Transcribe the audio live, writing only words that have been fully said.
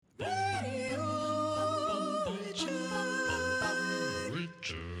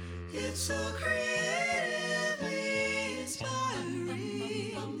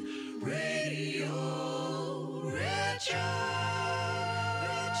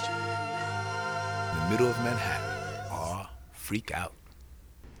middle of Manhattan. Aw, freak out.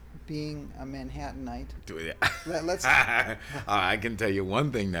 Being a Manhattanite. Do it. Let's. I can tell you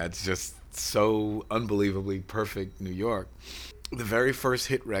one thing that's just so unbelievably perfect New York. The very first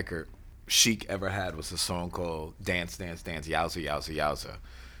hit record CHIC ever had was a song called Dance, Dance, Dance, Yowza, Yowza, Yowza.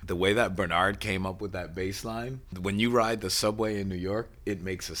 The way that Bernard came up with that bass line, when you ride the subway in New York, it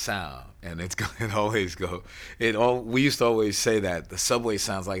makes a sound. And it always go. We used to always say that the subway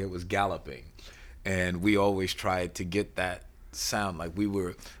sounds like it was galloping. And we always tried to get that sound, like we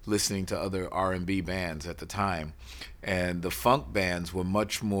were listening to other R&B bands at the time, and the funk bands were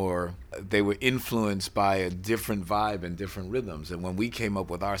much more, they were influenced by a different vibe and different rhythms. And when we came up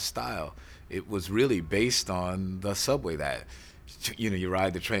with our style, it was really based on the subway. That you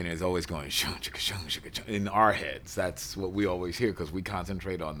ride the train and it's always going shung, chicka, shung, chicka, chung. In our heads, that's what we always hear because we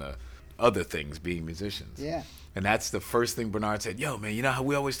concentrate on the other things, being musicians. Yeah. And that's the first thing Bernard said. Yo, man, you know how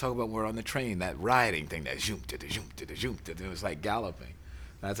we always talk about when we're on the train, that riding thing, that zoom, da, da, zoom, da, da, zoom, da, da. It was like galloping.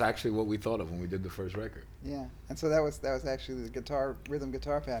 That's actually what we thought of when we did the first record. Yeah, and so that was actually the rhythm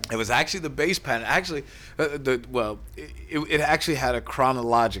guitar pattern. It was actually the bass pattern. Actually, it actually had a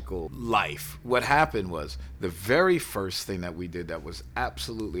chronological life. What happened was the very first thing that we did that was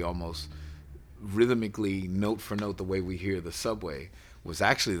absolutely almost rhythmically note for note the way we hear the subway was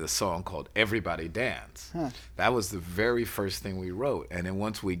actually the song called Everybody Dance. Huh. That was the very first thing we wrote. And then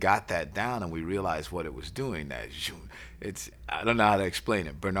once we got that down and we realized what it was doing, I don't know how to explain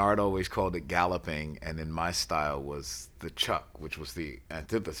it. Bernard always called it galloping, and in my style was the chuck, which was the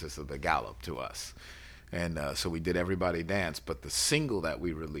antithesis of the gallop to us. And so we did Everybody Dance, but the single that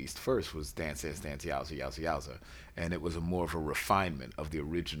we released first was Dance, Dance, Dance, Yowza, Yowza, Yowza. And it was more of a refinement of the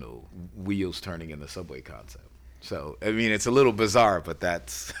original wheels turning in the subway concept. So, I mean, it's a little bizarre, but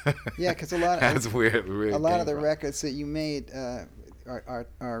that's yeah, because that's where a lot of the from. records that you made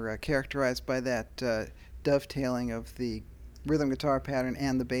are characterized by that dovetailing of the rhythm guitar pattern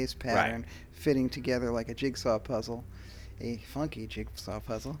and the bass pattern fitting together like a jigsaw puzzle, a funky jigsaw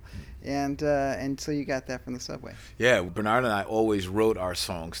puzzle, and so you got that from the subway. Yeah, Bernard and I always wrote our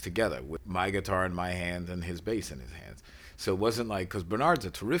songs together with my guitar in my hand and his bass in his hands. So it wasn't like, because Bernard's a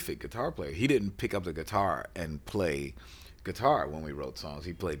terrific guitar player. He didn't pick up the guitar and play guitar when we wrote songs.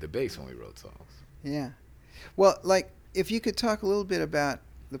 He played the bass when we wrote songs. Yeah. Well, like, if you could talk a little bit about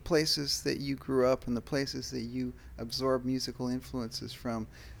the places that you grew up and the places that you absorbed musical influences from,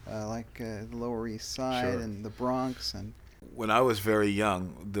 like the Lower East Side and the Bronx. And when I was very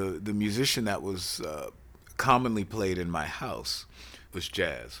young, the musician that was commonly played in my house was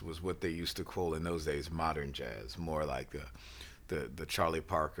jazz, was what they used to call in those days modern jazz, more like the Charlie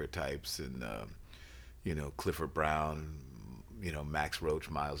Parker types and Clifford Brown, Max Roach,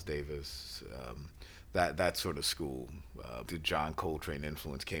 Miles Davis, that sort of school. The John Coltrane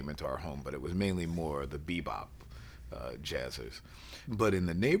influence came into our home, but it was mainly more the bebop jazzers. But in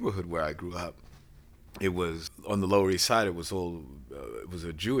the neighborhood where I grew up, it was on the Lower East Side. It was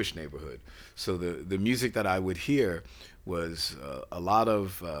a Jewish neighborhood, so the music that I would hear was a lot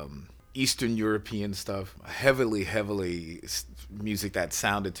of Eastern European stuff, heavily music that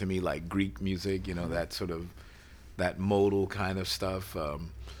sounded to me like Greek music, that sort of that modal kind of stuff.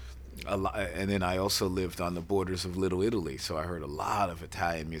 And then I also lived on the borders of Little Italy, so I heard a lot of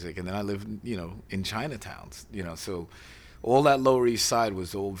Italian music. And then I lived, in Chinatowns, so all that Lower East Side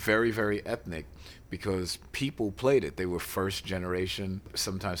was all very, very ethnic because people played it. They were first generation,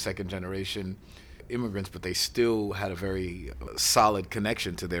 sometimes second generation immigrants, but they still had a very solid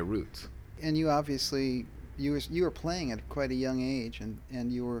connection to their roots. And you obviously, you were playing at quite a young age,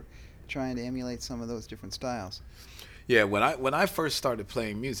 and you were trying to emulate some of those different styles. Yeah, when I first started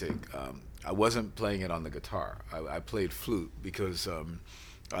playing music, I wasn't playing it on the guitar. I played flute because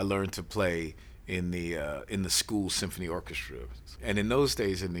I learned to play in the school symphony orchestra. And in those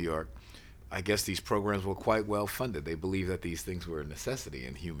days in New York, I guess these programs were quite well funded. They believed that these things were a necessity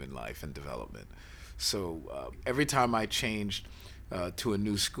in human life and development. So every time I changed to a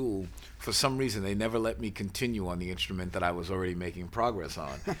new school, for some reason they never let me continue on the instrument that I was already making progress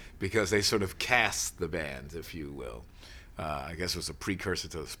on because they sort of cast the bands, if you will. I guess it was a precursor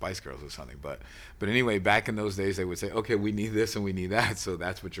to the Spice Girls or something. But anyway, back in those days, they would say, okay, we need this and we need that, so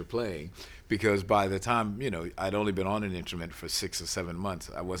that's what you're playing. Because by the time, I'd only been on an instrument for 6 or 7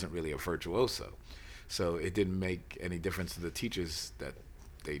 months, I wasn't really a virtuoso. So it didn't make any difference to the teachers that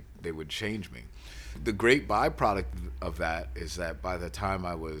they would change me. The great byproduct of that is that by the time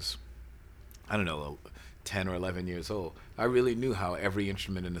I was, 10 or 11 years old, I really knew how every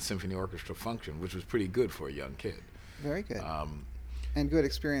instrument in the symphony orchestra functioned, which was pretty good for a young kid. Very good. And good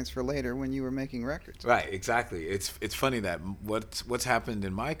experience for later when you were making records. Right, exactly. It's funny that what's happened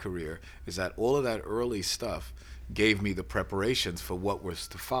in my career is that all of that early stuff gave me the preparations for what was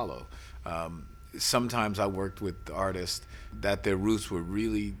to follow. Sometimes I worked with artists that their roots were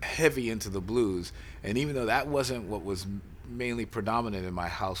really heavy into the blues, and even though that wasn't what was mainly predominant in my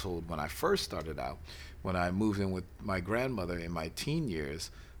household when I first started out, when I moved in with my grandmother in my teen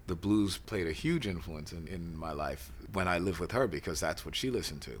years, the blues played a huge influence in my life when I lived with her because that's what she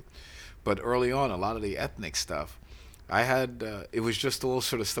listened to. But early on, a lot of the ethnic stuff, I had, it was just all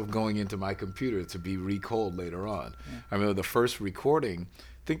sort of stuff going into my computer to be recalled later on. Yeah. I remember the first recording,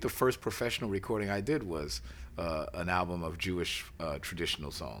 I think the first professional recording I did was an album of Jewish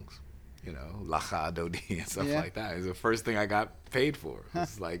traditional songs, you know, Lacha, Dodi, and stuff like that. It was the first thing I got paid for.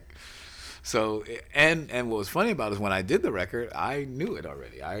 It's like, so, and what was funny about it is when I did the record, I knew it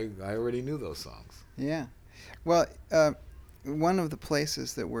already. I already knew those songs. Yeah. Well, one of the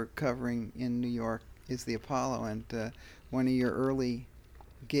places that we're covering in New York is the Apollo, and one of your early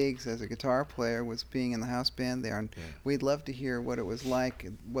gigs as a guitar player was being in the house band there, and we'd love to hear what it was like,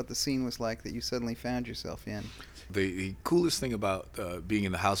 what the scene was like that you suddenly found yourself in. The coolest thing about being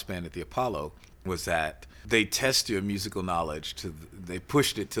in the house band at the Apollo was that they test your musical knowledge they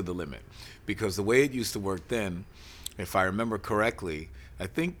pushed it to the limit, because the way it used to work then, if I remember correctly, I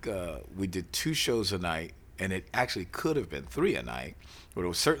think we did 2 shows a night, and it actually could have been 3 a night, but it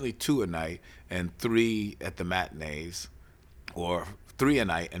was certainly 2 a night and 3 at the matinees, or 3 a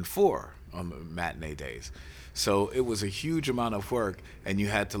night and 4 on the matinee days. So it was a huge amount of work, and you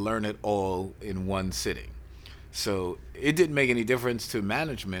had to learn it all in one sitting. So it didn't make any difference to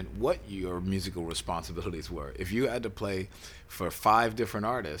management what your musical responsibilities were. If you had to play for 5 different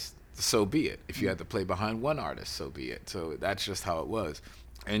artists, so be it. If you had to play behind one artist, so be it. So that's just how it was.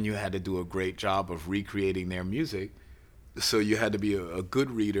 And you had to do a great job of recreating their music. So you had to be a good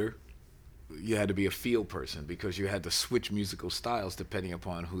reader. You had to be a feel person, because you had to switch musical styles depending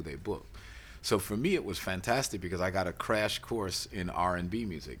upon who they booked. So for me, it was fantastic because I got a crash course in R&B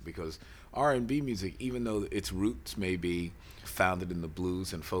music, because R&B music, even though its roots may be founded in the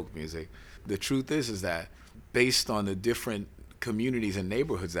blues and folk music, the truth is that based on the different communities and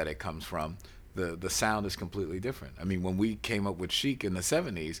neighborhoods that it comes from, the sound is completely different. I mean, when we came up with CHIC in the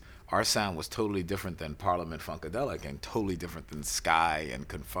 70s, our sound was totally different than Parliament Funkadelic, and totally different than Sky and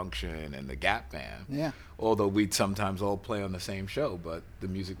Confunction and the Gap Band. Yeah. Although we'd sometimes all play on the same show, but the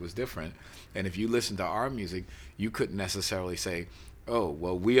music was different. And if you listen to our music, you couldn't necessarily say, oh,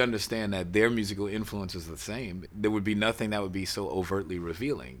 well, we understand that their musical influence is the same. There would be nothing that would be so overtly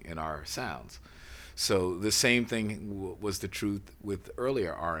revealing in our sounds. So the same thing was the truth with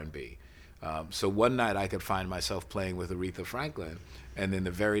earlier R&B. So one night I could find myself playing with Aretha Franklin, and then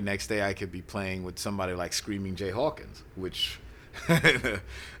the very next day I could be playing with somebody like Screaming Jay Hawkins, which,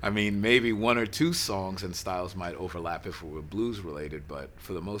 I mean, maybe 1 or 2 songs and styles might overlap if it were blues related, but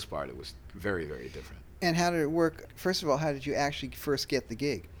for the most part it was very, very different. And how did it work? First of all, how did you actually first get the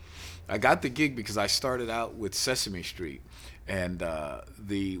gig? I got the gig because I started out with Sesame Street, and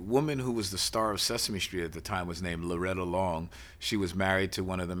the woman who was the star of Sesame Street at the time was named Loretta Long. She was married to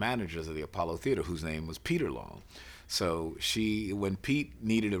one of the managers of the Apollo Theater, whose name was Peter Long. So when Pete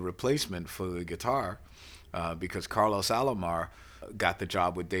needed a replacement for the guitar, because Carlos Alomar got the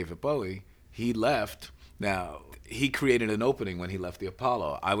job with David Bowie, he left. Now, he created an opening when he left the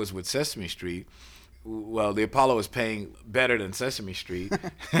Apollo. I was with Sesame Street. Well, the Apollo was paying better than Sesame Street,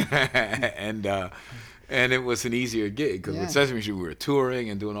 and it was an easier gig, because with Sesame Street we were touring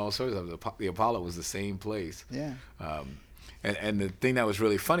and doing all sorts of stuff. The Apollo was the same place. Yeah. And the thing that was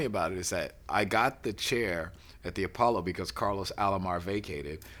really funny about it is that I got the chair at the Apollo because Carlos Alomar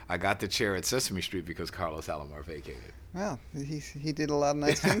vacated. I got the chair at Sesame Street because Carlos Alomar vacated. Well, he did a lot of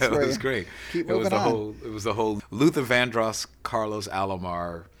nice things for you. It was great. Keep moving on. It was the whole Luther Vandross, Carlos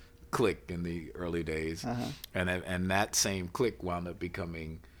Alomar clique in the early days, and that same clique wound up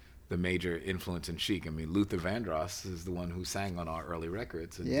becoming the major influence in CHIC. I mean, Luther Vandross is the one who sang on our early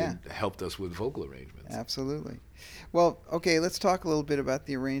records and helped us with vocal arrangements. Absolutely. Well, okay, let's talk a little bit about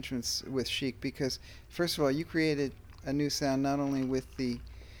the arrangements with CHIC, because first of all, you created a new sound not only with the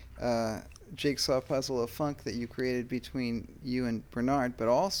jigsaw puzzle of funk that you created between you and Bernard, but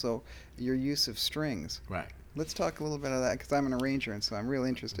also your use of strings. Right. Let's talk a little bit of that, because I'm an arranger, and so I'm really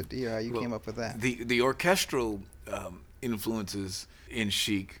interested to hear how you came up with that. The orchestral influences in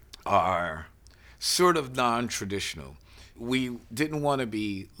CHIC are sort of non-traditional. We didn't want to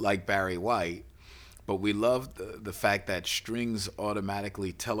be like Barry White, but we loved the fact that strings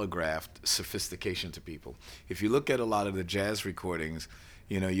automatically telegraphed sophistication to people. If you look at a lot of the jazz recordings,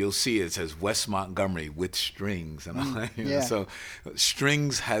 you'll see it says West Montgomery with strings and all that. Yeah. So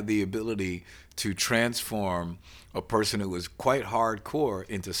strings had the ability to transform a person who was quite hardcore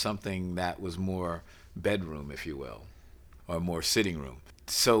into something that was more bedroom, if you will, or more sitting room.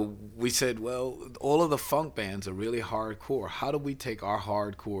 So we said, well, all of the funk bands are really hardcore. How do we take our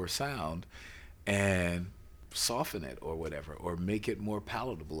hardcore sound and soften it or whatever, or make it more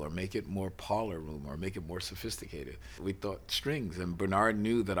palatable, or make it more parlor room, or make it more sophisticated? We thought strings, and Bernard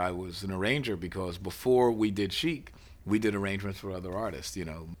knew that I was an arranger because before we did Chic, we did arrangements for other artists.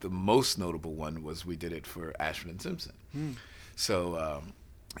 The most notable one was we did it for Ashford and Simpson. So,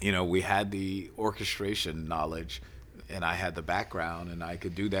 we had the orchestration knowledge, and I had the background, and I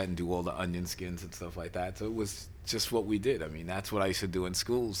could do that and do all the onion skins and stuff like that. So it was just what we did. I mean, that's what I used to do in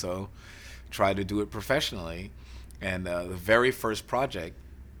school. So try to do it professionally, and the very first project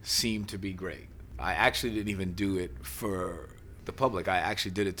seemed to be great. I actually didn't even do it for the public. I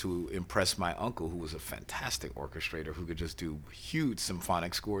actually did it to impress my uncle, who was a fantastic orchestrator who could just do huge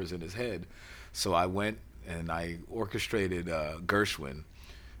symphonic scores in his head. So I went and I orchestrated Gershwin,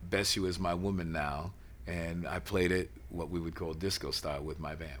 Bessie Was My Woman Now, and I played it what we would call disco style with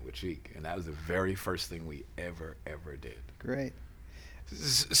my band, with CHIC, and that was the very first thing we ever did. Great.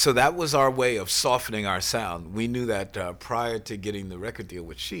 So that was our way of softening our sound. We knew that prior to getting the record deal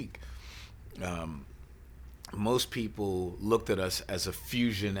with CHIC, most people looked at us as a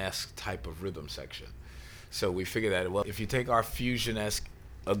fusion-esque type of rhythm section. So we figured that, well, if you take our fusion-esque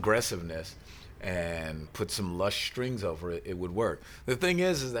aggressiveness and put some lush strings over it, it would work. The thing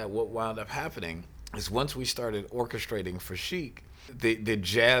is that what wound up happening is once we started orchestrating for CHIC, the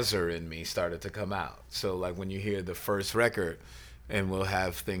jazzer in me started to come out. So like when you hear the first record, and we'll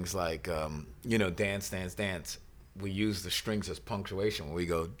have things like, dance, dance, dance. We use the strings as punctuation when we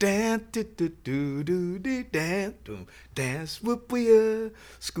go, dance, do, do, do, do, do, dance, doom, dance, whoop, ya,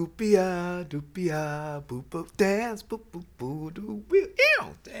 scoopy, ya, doopy, ya, boop, boop, dance, boop, boop, boop, doo,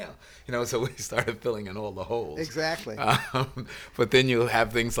 ew, damn. So we started filling in all the holes. Exactly. But then you'll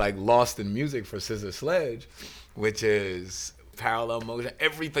have things like Lost in Music for Scissor Sledge, which is parallel motion,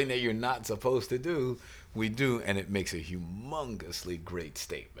 everything that you're not supposed to do, we do, and it makes a humongously great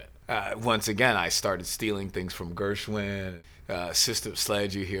statement. Once again, I started stealing things from Gershwin, Sister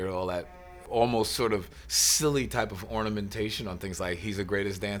Sledge. You hear all that almost sort of silly type of ornamentation on things like He's the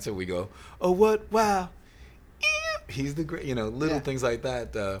Greatest Dancer. We go, oh, what, wow, he's the great, little things like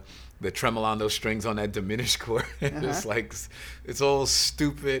that. The tremolando strings on that diminished chord. It's like, it's all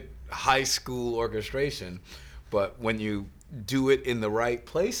stupid high school orchestration. But when you do it in the right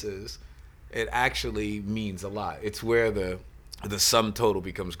places, it actually means a lot. It's where the sum total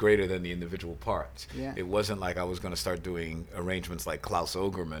becomes greater than the individual parts. Yeah. It wasn't like I was going to start doing arrangements like Klaus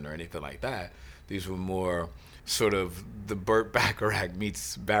Ogerman or anything like that. These were more sort of the Burt Bacharach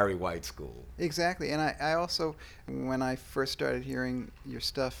meets Barry White school. Exactly. And I also, when I first started hearing your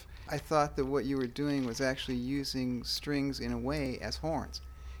stuff, I thought that what you were doing was actually using strings in a way as horns,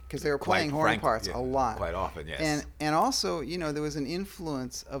 because they were playing horn parts a lot. Quite often, yes. And also, there was an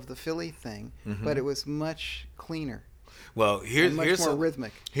influence of the Philly thing, but it was much cleaner. Well, here's more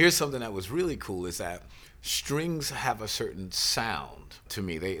rhythmic. Here's something that was really cool is that strings have a certain sound to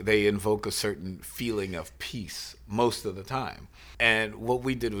me. They invoke a certain feeling of peace most of the time. And what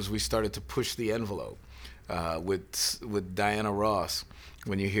we did was we started to push the envelope with Diana Ross.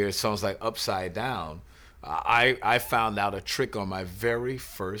 When you hear songs like Upside Down, I found out a trick on my very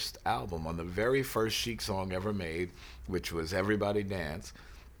first album, on the very first CHIC song ever made, which was Everybody Dance.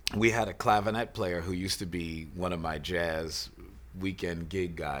 We had a clavinet player who used to be one of my jazz weekend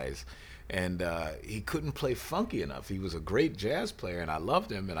gig guys, and he couldn't play funky enough. He was a great jazz player, and I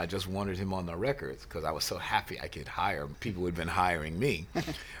loved him, and I just wanted him on the records because I was so happy I could hire him. People had been hiring me.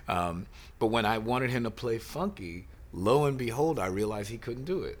 But when I wanted him to play funky, lo and behold, I realized he couldn't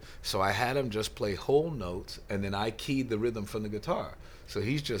do it. So I had him just play whole notes, and then I keyed the rhythm from the guitar. So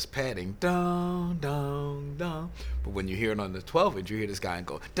he's just padding, down, down, down. But when you hear it on the 12-inch, you hear this guy and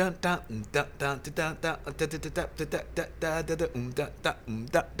go, dun, dun, dun, dun, dun, dun,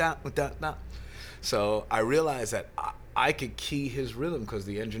 dun, dun. So I realized that I could key his rhythm because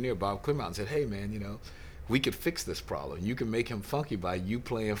the engineer, Bob Clearmountain, said, hey, man, we could fix this problem. You can make him funky by you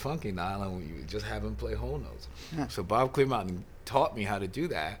playing funky, Nile, and you just have him play whole notes. Yeah. So Bob Clearmountain taught me how to do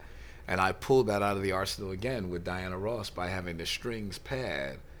that, and I pulled that out of the arsenal again with Diana Ross by having the strings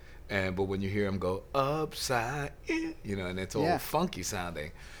pad. But when you hear him go upside in, and it's all funky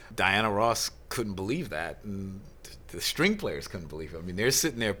sounding. Diana Ross couldn't believe that, and the string players couldn't believe it. I mean, they're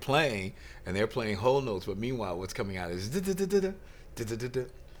sitting there playing, and they're playing whole notes, but meanwhile, what's coming out is da-da-da-da-da, da-da-da-da.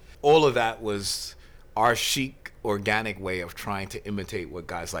 All of that was our CHIC organic way of trying to imitate what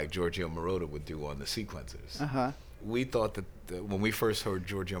guys like Giorgio Moroder would do on the sequencers. Uh-huh. We thought that when we first heard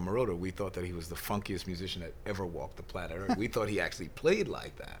Giorgio Moroder, we thought that he was the funkiest musician that ever walked the planet Earth. We thought he actually played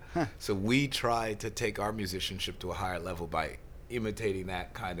like that. Huh. So we tried to take our musicianship to a higher level by imitating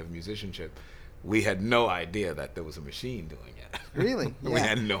that kind of musicianship. We had no idea that there was a machine doing it. Really? We Yeah.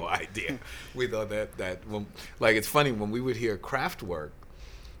 had no idea. We thought that when, like, it's funny, when we would hear Kraftwerk,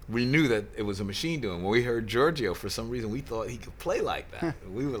 we knew that it was a machine doing it. When we heard Giorgio, for some reason, we thought he could play like that.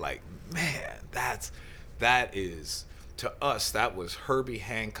 We were like, man, that is, to us, that was Herbie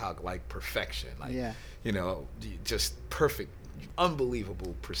Hancock-like perfection. Like, Yeah. you know, just perfect,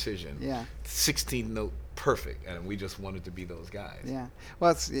 unbelievable precision. Yeah. 16 note perfect, and we just wanted to be those guys. Yeah.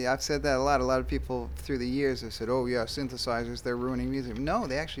 Well, I've said that a lot. A lot of people through the years have said, oh, yeah, synthesizers, they're ruining music. No,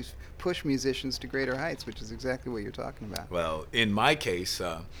 they actually push musicians to greater heights, which is exactly what you're talking about. Well, in my case,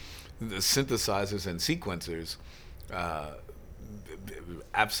 the synthesizers and sequencers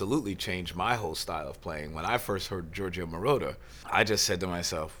absolutely changed my whole style of playing. When I first heard Giorgio Moroder, I just said to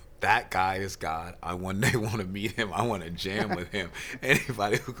myself, that guy is God. I one day want to meet him. I want to jam with him.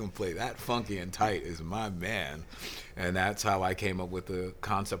 Anybody who can play that funky and tight is my man. And that's how I came up with the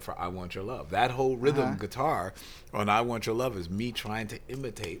concept for I Want Your Love. That whole rhythm guitar on I Want Your Love is me trying to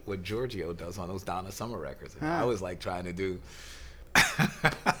imitate what Giorgio does on those Donna Summer records. And I was like trying to do...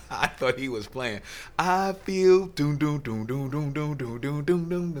 I thought he was playing I feel doom doom doom doom doom doom doom doom doom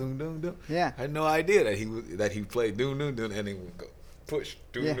doom doom doom doom. Yeah. I had no idea that he played doom doom doom, and he would go push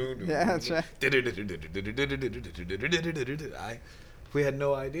doom Yeah. doom doom. Yeah, that's right. We had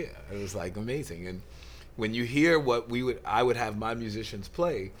no idea. It was like amazing. And when you hear what I would have my musicians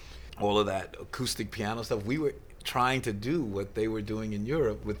play, all of that acoustic piano stuff, we were trying to do what they were doing in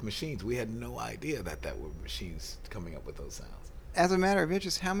Europe with machines. We had no idea that were machines coming up with those sounds. As a matter of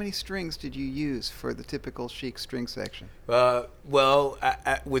interest, how many strings did you use for the typical CHIC string section? Well,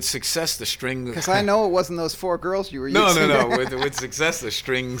 with success, the string... Because I know it wasn't those 4 girls you were No. using. With success, the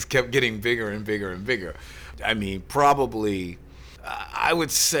strings kept getting bigger and bigger and bigger. I mean, probably, I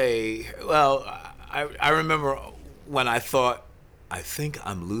would say, well, I remember when I thought, I think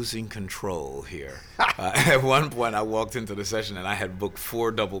I'm losing control here. At one point, I walked into the session and I had booked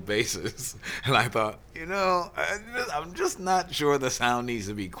 4 double basses. And I thought, I'm just not sure the sound needs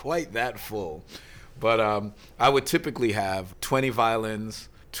to be quite that full. But I would typically have 20 violins,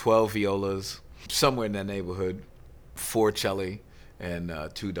 12 violas, somewhere in that neighborhood, 4 celli, and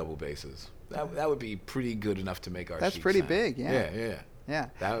 2 double basses. That would be pretty good enough to make our That's chic pretty sound. big, yeah. Yeah.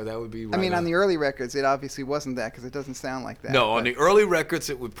 That would be right. I mean, on on the early records, it obviously wasn't that because it doesn't sound like that. No, on the early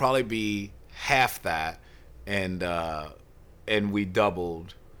records, it would probably be half that, and we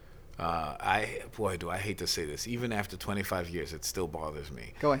doubled. Do I hate to say this. Even after 25 years, it still bothers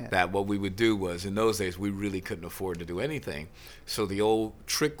me. Go ahead. That what we would do was, in those days, we really couldn't afford to do anything. So the old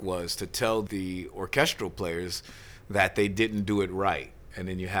trick was to tell the orchestral players that they didn't do it right, and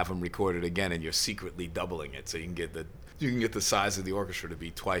then you have them record it again, and you're secretly doubling it, so you can get the size of the orchestra to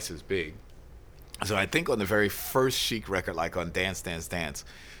be twice as big. So I think on the very first CHIC record, like on Dance, Dance, Dance,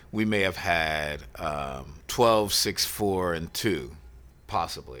 we may have had 12, 6, 4, and 2,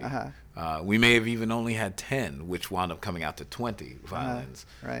 possibly. We may have even only had 10, which wound up coming out to 20 violins.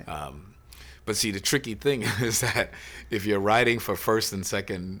 Right. But see, the tricky thing is that if you're writing for first and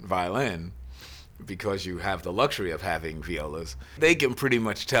second violin, because you have the luxury of having violas, they can pretty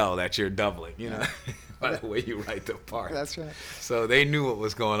much tell that you're doubling, by the way you write the part. That's right. So they knew what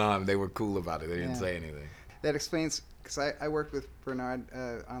was going on. They were cool about it. They didn't say anything. That explains, because I worked with Bernard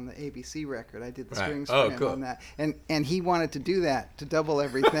on the ABC record. I did the Right. strings Oh, for him cool. on that. And he wanted to do that, to double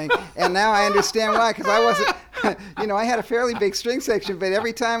everything. And now I understand why, because I wasn't, I had a fairly big string section, but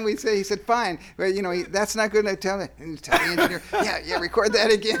every time he said, fine. But, that's not good enough. Tell the engineer, yeah, record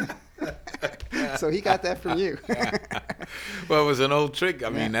that again. So he got that from you. Well, it was an old trick. I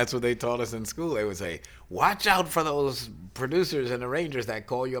mean, that's what they taught us in school. They would say, watch out for those producers and arrangers that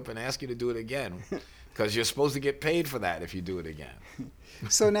call you up and ask you to do it again, because you're supposed to get paid for that if you do it again.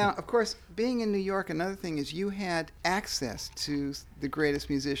 So now, of course, being in New York, another thing is you had access to the greatest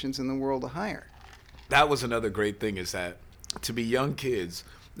musicians in the world to hire. That was another great thing, is that to be young kids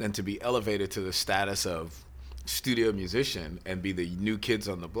and to be elevated to the status of studio musician and be the new kids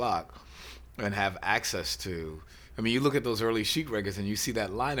on the block and have access to, I mean, you look at those early CHIC records and you see that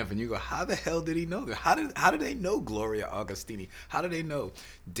lineup and you go, how the hell did he know that? How did they know Gloria Augustini? How did they know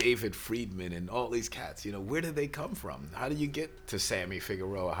David Friedman and all these cats? Where did they come from? How do you get to Sammy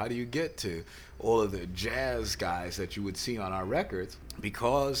Figueroa? How do you get to all of the jazz guys that you would see on our records?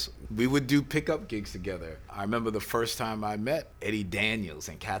 Because we would do pickup gigs together. I remember the first time I met Eddie Daniels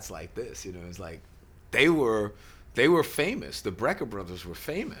and cats like this. It's like they were they were famous. The Brecker brothers were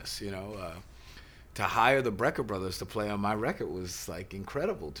famous, you know. To hire the Brecker brothers to play on my record was like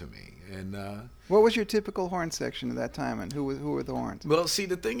incredible to me. And what was your typical horn section at that time, and who were the horns? well, see,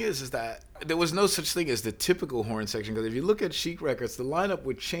 the thing is that there was no such thing as the typical horn section, because if you look at CHIC records, the lineup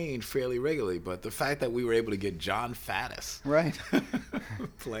would change fairly regularly. But the fact that we were able to get John Faddis Right.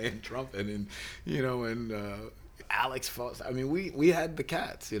 playing trumpet, and you know, and Alex Foster, I mean, we had the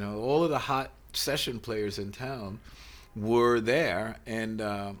cats, you know, all of the hot session players in town were there, and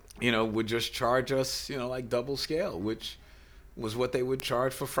you know, would just charge us, you know, like double scale, which was what they would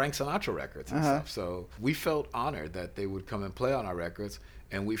charge for Frank Sinatra records and stuff. So we felt honored that they would come and play on our records,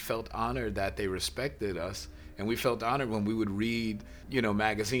 and we felt honored that they respected us, and we felt honored when we would read, you know,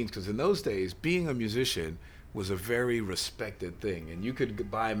 magazines, because in those days, being a musician was a very respected thing, and you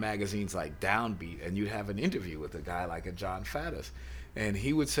could buy magazines like Downbeat, and you'd have an interview with a guy like a John Faddis, and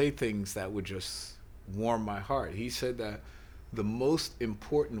he would say things that would just warm my heart. He said that the most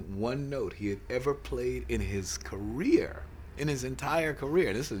important one note he had ever played in his career, in his entire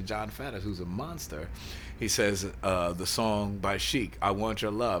career, this is John Faddis, who's a monster. He says the song by CHIC, "I Want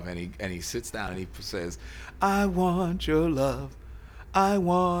Your Love," and he sits down and he says, "I want your love, I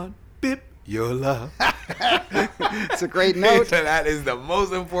want bip your love." It's a great note. That is the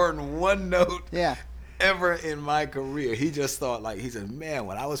most important one note. Yeah. Ever in my career. He just thought, like, he said, man,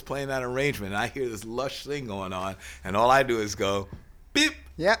 when I was playing that arrangement and I hear this lush thing going on, and all I do is go beep,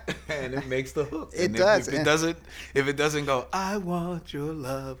 Yep. and it makes the hook. It and does. If it doesn't go, "I want your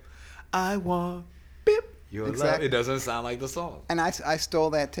love, I want beep your love," Exactly. it doesn't sound like the song. And I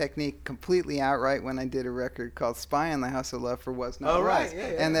stole that technique completely outright when I did a record called "Spy in the House of Love" for Was Not Oh, right. Was.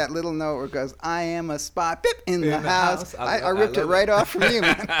 Yeah, yeah. And that little note where it goes, "I am a spy beep, in the house." I I ripped it love right off from you,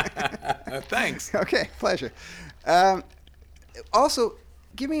 man. Thanks. Okay, pleasure. Also,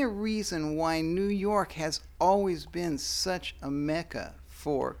 give me a reason why New York has always been such a mecca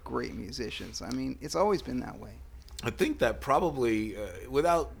for great musicians. I mean, it's always been that way. I think that probably,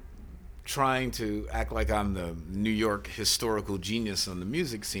 without trying to act like I'm the New York historical genius on the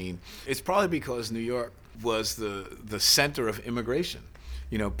music scene, it's probably because New York was the center of immigration.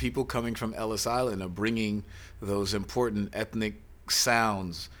 You know, people coming from Ellis Island are bringing those important ethnic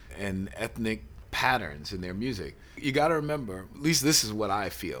sounds and ethnic patterns in their music. You got to remember, at least this is what I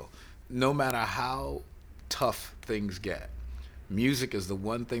feel, no matter how tough things get, music is the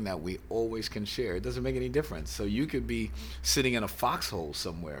one thing that we always can share. It doesn't make any difference. So you could be sitting in a foxhole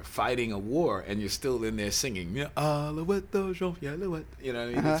somewhere fighting a war, and you're still in there singing, you know,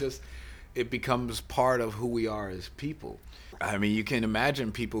 it's just, it becomes part of who we are as people. I mean, you can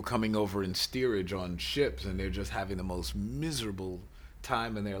imagine people coming over in steerage on ships, and they're just having the most miserable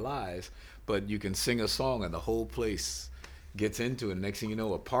time in their lives, but you can sing a song and the whole place gets into it. Next thing you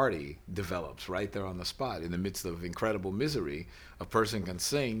know, a party develops right there on the spot. In the midst of incredible misery, a person can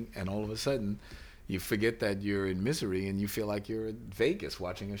sing, and all of a sudden you forget that you're in misery and you feel like you're in Vegas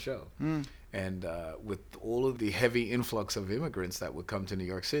watching a show. And with all of the heavy influx of immigrants that would come to New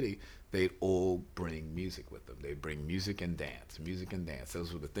York City, they'd all bring music with them. They'd bring music and dance, music and dance.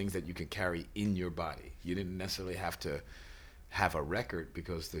 Those were the things that you could carry in your body. You didn't necessarily have to have a record,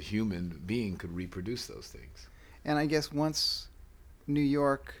 because the human being could reproduce those things. And I guess once New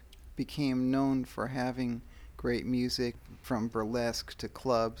York became known for having great music, from burlesque to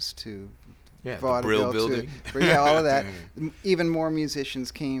clubs to the vaudeville Brill Building. all of that, even more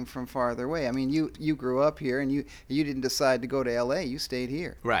musicians came from farther away. I mean, you grew up here, and you didn't decide to go to L.A. You stayed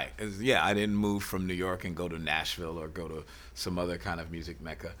here. Right. Yeah, I didn't move from New York and go to Nashville or go to some other kind of music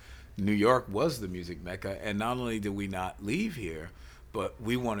mecca. New York was the music mecca, and not only did we not leave here, but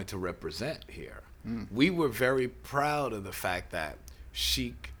we wanted to represent here. We were very proud of the fact that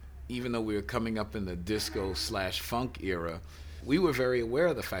CHIC, even though we were coming up in the disco/funk era, we were very aware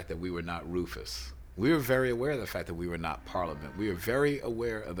of the fact that we were not Rufus. We were very aware of the fact that we were not Parliament. We were very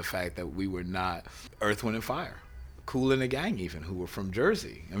aware of the fact that we were not Earth, Wind and Fire. Kool and the Gang, even, who were from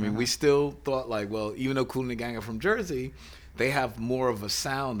Jersey. I mean, we still thought, like, well, even though Kool and the Gang are from Jersey, they have more of a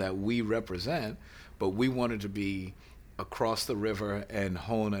sound that we represent, but we wanted to be across the river and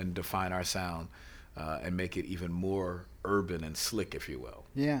hone and define our sound and make it even more urban and slick, if you will.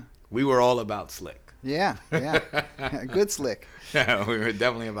 Yeah. We were all about slick. Yeah. Good slick. Yeah, we were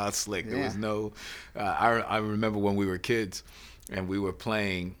definitely about slick. There was no, I remember when we were kids and we were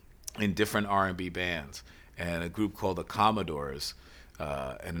playing in different R&B bands, and a group called the Commodores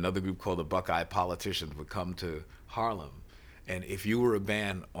and another group called the Buckeye Politicians would come to Harlem. And if you were a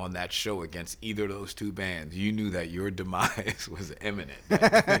band on that show against either of those two bands, you knew that your demise was imminent.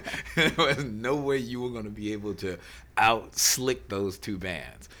 There was no way you were going to be able to out-slick those two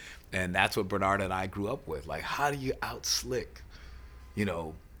bands. And that's what Bernard and I grew up with. Like, how do you out-slick, you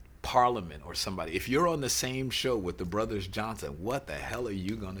know, Parliament or somebody? If you're on the same show with the Brothers Johnson, what the hell are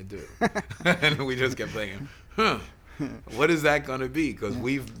you going to do? And we just kept thinking, what is that going to be? Because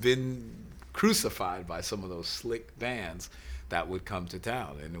we've been crucified by some of those slick bands that would come to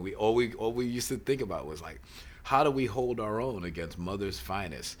town. And all we used to think about was like, how do we hold our own against Mother's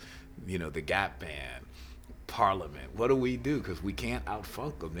Finest, you know, the Gap Band, Parliament? What do we do? Because we can't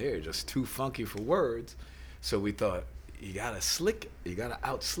out-funk them. They're just too funky for words. So we thought, you got to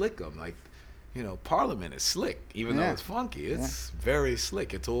out-slick them. Like, you know, Parliament is slick, even though it's funky. It's very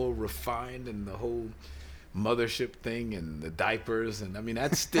slick. It's all refined, and the whole mothership thing and the diapers, and I mean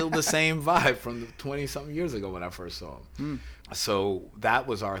that's still the same vibe from the 20-something years ago when I first saw them. So that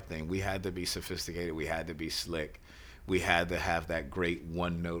was our thing. We had to be sophisticated. We had to be slick. We had to have that great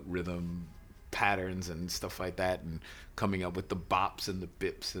one-note rhythm patterns and stuff like that, and coming up with the bops and the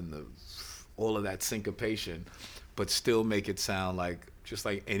bips and all of that syncopation, but still make it sound like just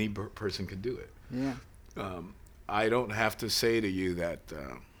like any person could do it. I don't have to say to you that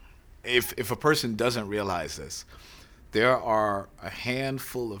if a person doesn't realize this, there are a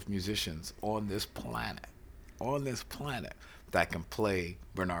handful of musicians on this planet that can play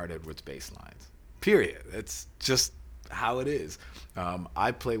Bernard Edwards bass lines. Period. It's just how it is.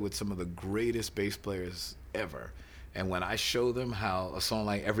 I play with some of the greatest bass players ever. And when I show them how a song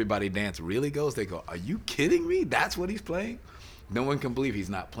like Everybody Dance really goes, they go, are you kidding me? That's what he's playing? No one can believe he's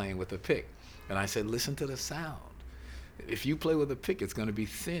not playing with a pick. And I said, listen to the sound. If you play with a pick, it's going to be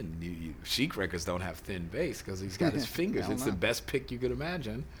thin. CHIC records don't have thin bass because he's got his fingers. It's the best pick you could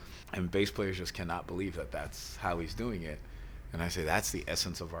imagine. And bass players just cannot believe that that's how he's doing it. And I say, that's the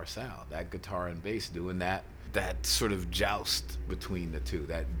essence of our sound, that guitar and bass doing that sort of joust between the two,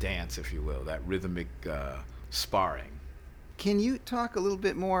 that dance, if you will, that rhythmic sparring. Can you talk a little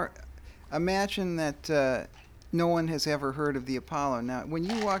bit more? Imagine that no one has ever heard of the Apollo. Now, when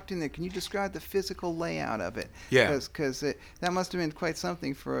you walked in there, can you describe the physical layout of it? Yeah. Because that must have been quite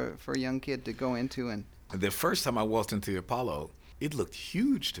something for a young kid to go into. And the first time I walked into the Apollo, it looked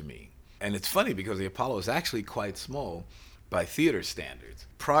huge to me. And it's funny because the Apollo is actually quite small by theater standards.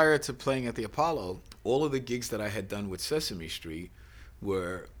 Prior to playing at the Apollo, all of the gigs that I had done with Sesame Street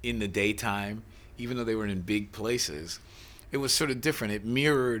were in the daytime, even though they were in big places. It was sort of different. It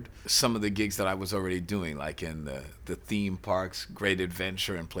mirrored some of the gigs that I was already doing, like in the theme parks, Great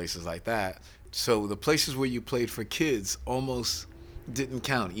Adventure, and places like that. So the places where you played for kids almost didn't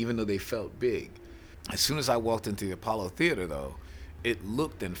count, even though they felt big. As soon as I walked into the Apollo Theater, though, it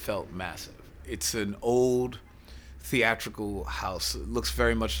looked and felt massive. It's an old theatrical house. It looks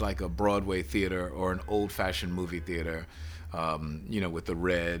very much like a Broadway theater or an old-fashioned movie theater, with the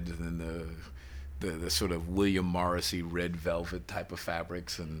red and the sort of William Morrissey red velvet type of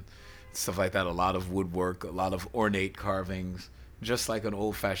fabrics and stuff like that. A lot of woodwork, a lot of ornate carvings, just like an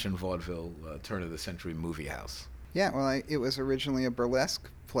old-fashioned vaudeville turn-of-the-century movie house. Yeah, well, it was originally a burlesque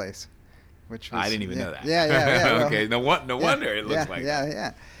place, which was, I didn't even know that. Yeah. Okay, no wonder it looks like that.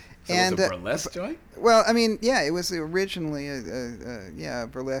 Yeah. So and it was a burlesque joint? Well, I mean, yeah, it was originally a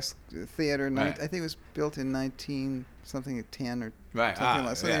burlesque theater. Right. I think it was built in 10 or right.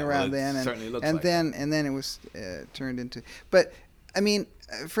 something around then. And certainly looks and like then and then it was turned into. But I mean,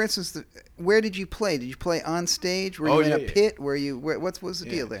 for instance, where did you play? Did you play on stage? Were you in a pit? What was the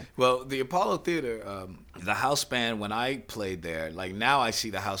deal there? Well, the Apollo Theater, the house band, when I played there, like now I see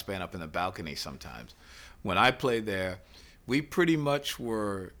the house band up in the balcony sometimes. When I played there, we pretty much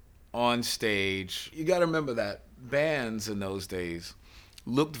were on stage. You got to remember that bands in those days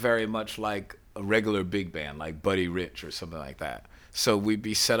looked very much like a regular big band, like Buddy Rich or something like that. So we'd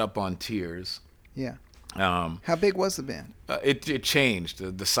be set up on tiers. Yeah. How big was the band? It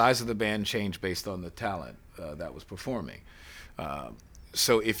changed. The size of the band changed based on the talent that was performing.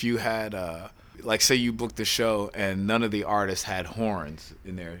 So if you had, like say you booked a show and none of the artists had horns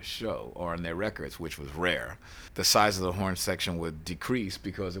in their show or in their records, which was rare, the size of the horn section would decrease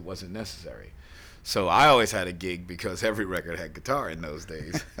because it wasn't necessary. So I always had a gig because every record had guitar in those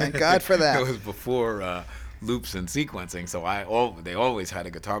days. Thank God for that. It was before loops and sequencing, so they always had a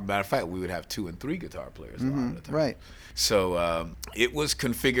guitar. Matter of fact, we would have 2 and 3 guitar players a lot of the time. Right. So it was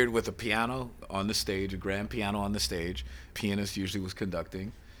configured with a piano on the stage, a grand piano on the stage. Pianist usually was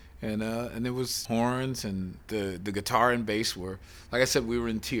conducting, and there was horns, and the guitar and bass were, like I said, we were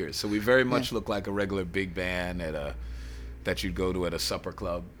in tiers. So we very much looked like a regular big band that you'd go to at a supper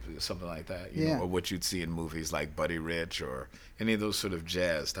club, something like that, you know, or what you'd see in movies like Buddy Rich or any of those sort of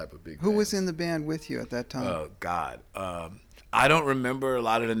jazz type of big bands. Who was in the band with you at that time? Oh, God. I don't remember a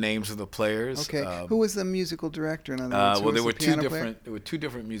lot of the names of the players. Okay. Who was the musical director? In other words, Well, there were two different. player? There were two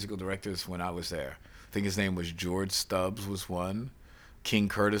different musical directors when I was there. I think his name was George Stubbs was one. King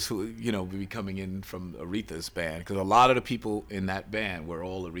Curtis, who would be coming in from Aretha's band, because a lot of the people in that band were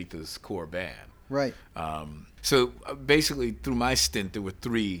all Aretha's core band. Right. So basically, through my stint, there were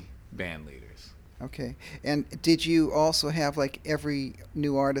 3 band leaders. Okay. And did you also have, like, every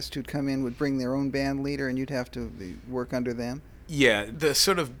new artist who'd come in would bring their own band leader and you'd have to work under them? Yeah, the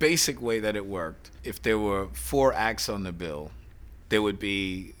sort of basic way that it worked, if there were 4 acts on the bill, there would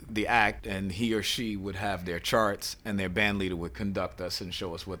be the act, and he or she would have their charts, and their band leader would conduct us and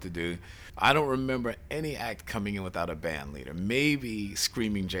show us what to do. I don't remember any act coming in without a band leader. Maybe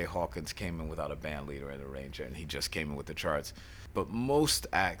Screaming Jay Hawkins came in without a band leader and arranger, and he just came in with the charts. But most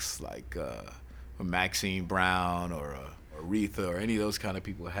acts, like Maxine Brown or Aretha or any of those kind of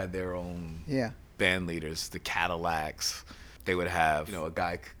people, had their own band leaders. The Cadillacs, they would have a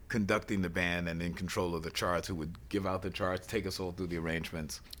guy conducting the band and in control of the charts, who would give out the charts, take us all through the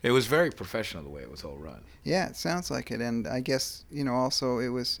arrangements. It was very professional the way it was all run. Yeah, it sounds like it. And I guess, also it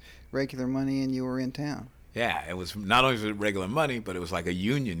was regular money and you were in town. Yeah, it was not only was it regular money, but it was like a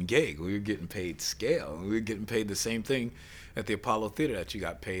union gig. We were getting paid scale. We were getting paid the same thing at the Apollo Theater that you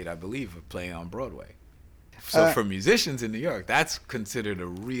got paid, I believe, for playing on Broadway. So for musicians in New York, that's considered a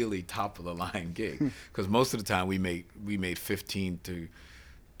really top-of-the-line gig, because most of the time we made 15 to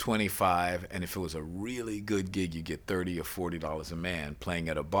 25, and if it was a really good gig, you get $30 or $40 a man playing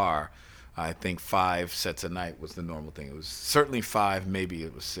at a bar. I think 5 sets a night was the normal thing. It was certainly 5, maybe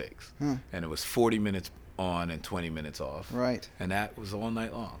it was 6, and it was 40 minutes on and 20 minutes off. Right. And that was all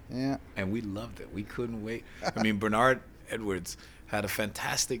night long. Yeah. And we loved it. We couldn't wait. I mean, Bernard Edwards had a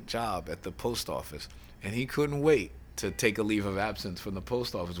fantastic job at the post office, and he couldn't wait to take a leave of absence from the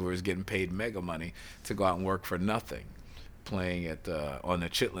post office, where he was getting paid mega money, to go out and work for nothing, playing at on the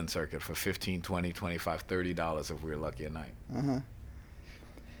Chitlin circuit for $15, $20, $25, $30 if we were lucky a night.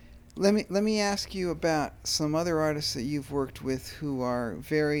 Let me ask you about some other artists that you've worked with who are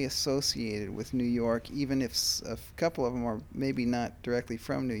very associated with New York, even if a couple of them are maybe not directly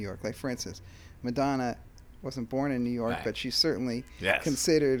from New York. Like, for instance, Madonna wasn't born in New York, Right. but she's certainly Yes.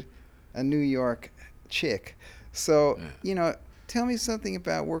 considered a New York chick. So, Yeah. tell me something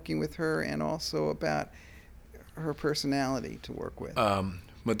about working with her, and also about her personality to work with.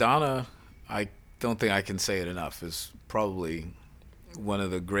 Madonna, I don't think I can say it enough, is probably one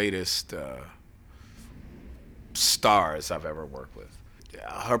of the greatest stars I've ever worked with.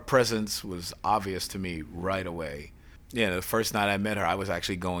 Her presence was obvious to me right away. The first night I met her, I was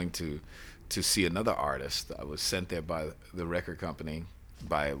actually going to see another artist. I was sent there by the record company,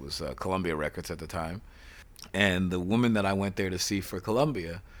 it was Columbia Records at the time. And the woman that I went there to see for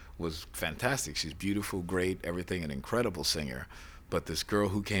Columbia was fantastic. She's beautiful, great, everything, an incredible singer. But this girl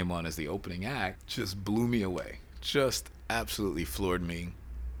who came on as the opening act just blew me away. Just absolutely floored me.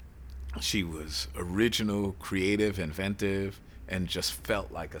 She was original, creative, inventive, and just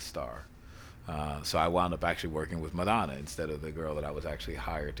felt like a star. So I wound up actually working with Madonna instead of the girl that I was actually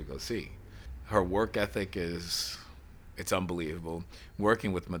hired to go see. Her work ethic it's unbelievable.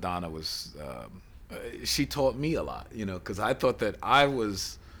 Working with Madonna was, she taught me a lot, because I thought that I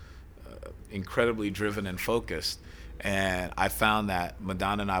was incredibly driven and focused, and I found that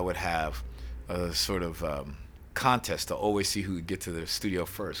Madonna and I would have a sort of contest to always see who would get to the studio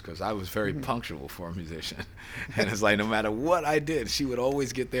first, because I was very punctual for a musician. And it's like, no matter what I did, she would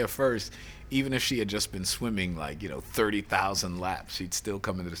always get there first. Even if she had just been swimming 30,000 laps, she'd still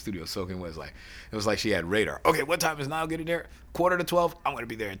come into the studio soaking wet. It was like she had radar. Okay, what time is Nile getting there? 11:45. I'm going to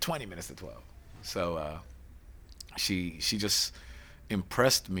be there in 20 minutes to 12. So she just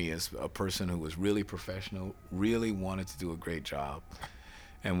impressed me as a person who was really professional, really wanted to do a great job,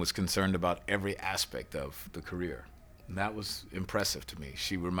 and was concerned about every aspect of the career. And that was impressive to me.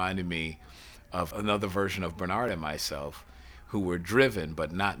 She reminded me of another version of Bernard and myself, who were driven,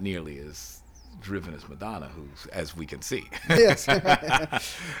 but not nearly as driven as Madonna, as we can see. Yes.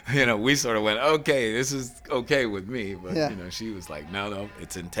 We sort of went, okay, this is okay with me, but Yeah. She was like, no,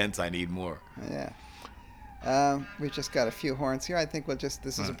 it's intense, I need more. Yeah. We've just got a few horns here. I think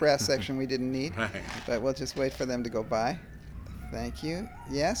this is a brass section we didn't need, Right. but we'll just wait for them to go by. Thank you.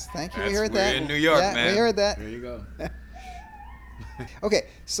 Yes, thank you. We We're heard that. in New York, yeah, man. We heard that. There you go. Okay,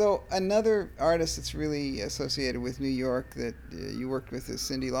 so another artist that's really associated with New York that you worked with is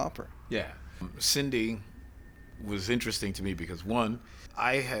Cyndi Lauper. Yeah. Cyndi was interesting to me because, one,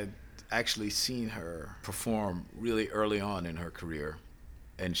 I had actually seen her perform really early on in her career,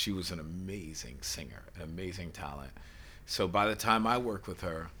 and she was an amazing singer, an amazing talent. So by the time I worked with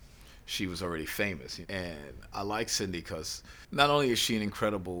her, she was already famous. And I like Cyndi because not only is she an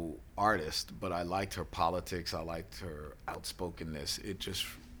incredible artist, but I liked her politics. I liked her outspokenness. It just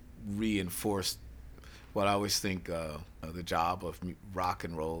reinforced what I always think the job of rock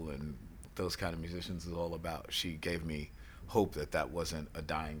and roll and those kind of musicians is all about. She gave me hope that that wasn't a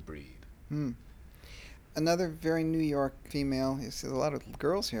dying breed. Hmm. Another very New York female. There's a lot of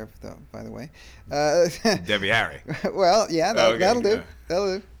girls here, though, by the way. Debbie Harry. Well, yeah, that'll do.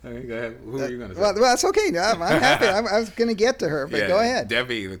 That'll do. Okay, go ahead. Who are you going to say? Well, that's okay. No, I'm happy. I was going to get to her, but Yeah, go ahead.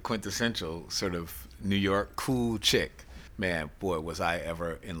 Debbie, the quintessential sort of New York cool chick. Man, boy, was I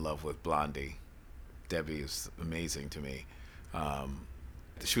ever in love with Blondie. Debbie is amazing to me.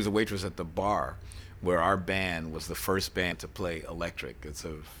 She was a waitress at the bar where our band was the first band to play electric. It's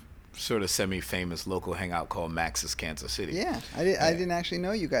a sort of semi-famous local hangout called Max's Kansas City. Yeah, I didn't actually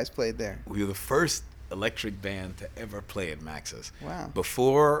know you guys played there. We were the first electric band to ever play at Max's. Wow.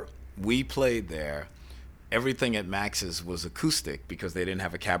 Before we played there, everything at Max's was acoustic because they didn't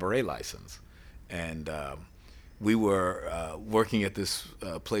have a cabaret license. And we were working at this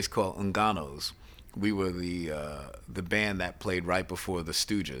place called Unganos. We were the band that played right before the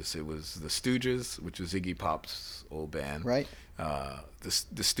Stooges. It was the Stooges, which was Iggy Pop's old band. Right.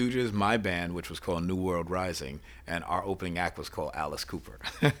 The Stooges, my band, which was called New World Rising, and our opening act was called Alice Cooper,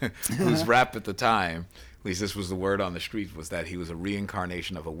 whose rap at the time, at least this was the word on the street, was that he was a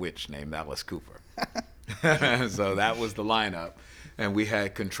reincarnation of a witch named Alice Cooper. So that was the lineup, and we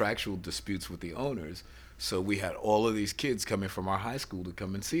had contractual disputes with the owners, so we had all of these kids coming from our high school to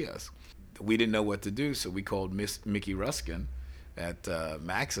come and see us. We didn't know what to do, so we called Miss Mickey Ruskin at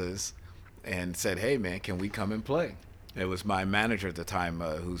Max's and said, hey, man, can we come and play? It was my manager at the time,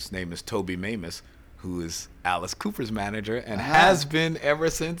 whose name is Toby Mamus, who is Alice Cooper's manager and has been ever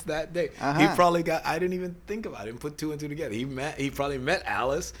since that day. He probably I didn't even think about it, I didn't put two and two together. He probably met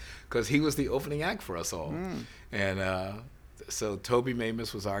Alice because he was the opening act for us all. And so Toby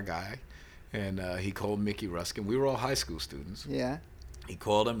Mamus was our guy, and he called Mickey Ruskin. We were all high school students. Yeah. He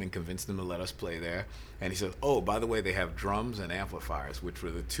called him and convinced him to let us play there. And he said, oh, by the way, they have drums and amplifiers, which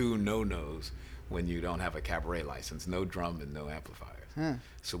were the two no-nos when you don't have a cabaret license. No drum and no amplifiers.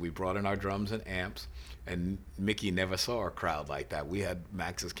 So we brought in our drums and amps, and Mickey never saw a crowd like that. We had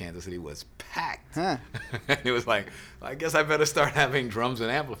Max's Kansas City was packed. And it was like, I guess I better start having drums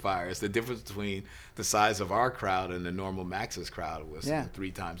and amplifiers. The difference between the size of our crowd and the normal Max's crowd was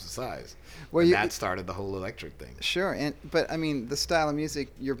 3 times the size. Well, and that started the whole electric thing. Sure, but I mean, the style of music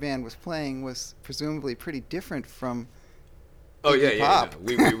your band was playing was presumably pretty different from pop.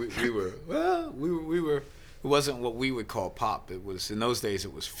 We were. It wasn't what we would call pop. It was, in those days,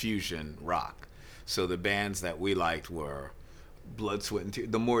 it was fusion rock. So the bands that we liked were Blood, Sweat, and Tears,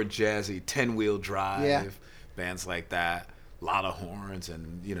 the more jazzy 10-Wheel Drive, bands like that. A lot of horns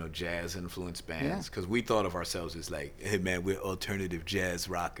and, jazz influenced bands. Because we thought of ourselves as like, hey man, we're alternative jazz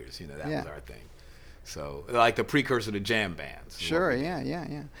rockers. That was our thing. So like the precursor to jam bands. Sure,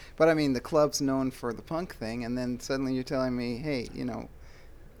 yeah. But I mean, the club's known for the punk thing, and then suddenly you're telling me, hey,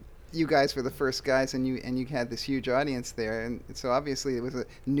 you guys were the first guys, and you had this huge audience there, and so obviously it was a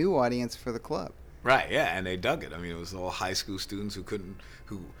new audience for the club. Right, yeah, and they dug it. I mean, it was all high school students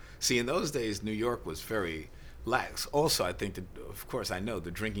who see, in those days, New York was very lax. Also, I think that, of course, I know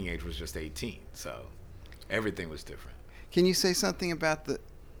the drinking age was just 18, so everything was different. Can you say something about the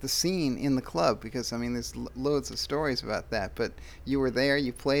scene in the club? Because, I mean, there's loads of stories about that, but you were there,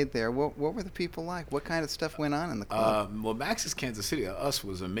 you played there. What were the people like? What kind of stuff went on in the club? Well, Max's Kansas City, us,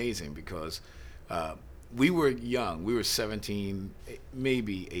 was amazing because we were young. We were 17,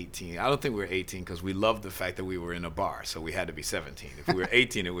 maybe 18. I don't think we were 18 because we loved the fact that we were in a bar, so we had to be 17. If we were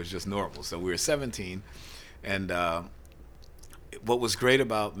 18, it was just normal. So we were 17, and what was great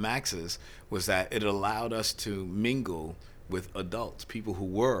about Max's was that it allowed us to mingle with adults, people who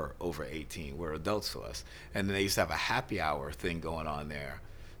were over 18, were adults to us. And then they used to have a happy hour thing going on there.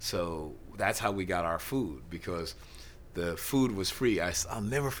 So that's how we got our food, because the food was free. I'll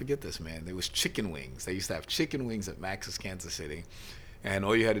never forget this, man. There was chicken wings. They used to have chicken wings at Max's Kansas City. And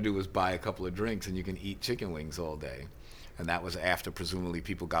all you had to do was buy a couple of drinks and you can eat chicken wings all day. And that was after presumably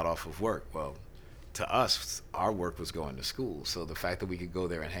people got off of work. Well, to us, our work was going to school, so the fact that we could go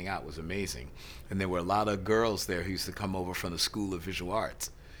there and hang out was amazing. And there were a lot of girls there who used to come over from the School of Visual Arts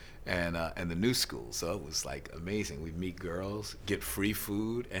and the new school, so it was like amazing. We'd meet girls, get free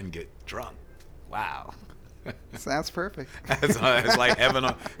food, and get drunk. Wow. Sounds perfect. It's like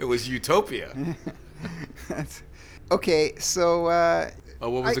heaven. It was utopia. Okay, so...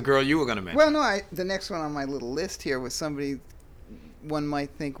 what was the girl you were going to mention? Well, no, the next one on my little list here was somebody one might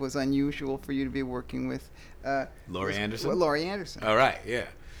think was unusual for you to be working with. Laurie Anderson? Well, Laurie Anderson. All right, yeah.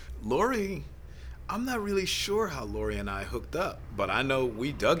 Lori, I'm not really sure how Lori and I hooked up, but I know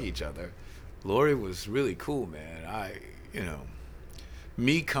we dug each other. Lori was really cool, man. You know,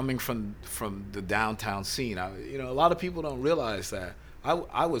 me coming from the downtown scene, a lot of people don't realize that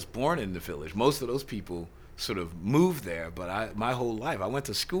I was born in the Village. Most of those people sort of moved there, but my whole life I went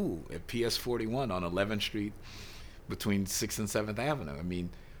to school at PS 41 on 11th Street between 6th and 7th Avenue. I mean,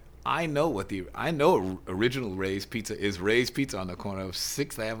 I know original Ray's Pizza is Ray's Pizza on the corner of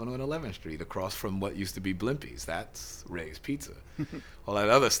 6th Avenue and 11th Street, across from what used to be Blimpie's. That's Ray's Pizza. All that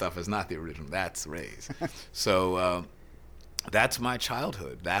other stuff is not the original. That's Ray's. So that's my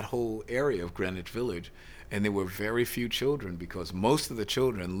childhood, that whole area of Greenwich Village. And there were very few children, because most of the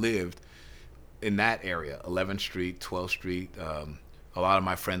children lived in that area, 11th Street, 12th Street. A lot of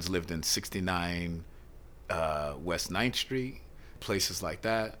my friends lived in 69 West 9th Street, places like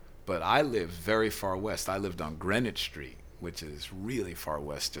that. But I lived very far west. I lived on Greenwich Street, which is really far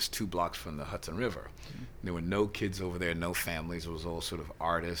west, just 2 blocks from the Hudson River. Mm-hmm. There were no kids over there, no families. It was all sort of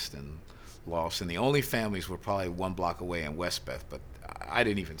artists and lofts. And the only families were probably 1 block away in Westbeth, but I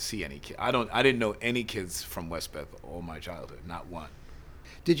didn't even see any kids. I didn't know any kids from Westbeth all my childhood, not one.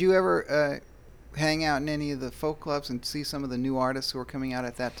 Did you ever hang out in any of the folk clubs and see some of the new artists who were coming out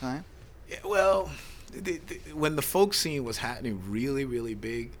at that time? Yeah, well, when the folk scene was happening really, really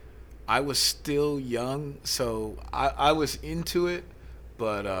big, I was still young, so I was into it,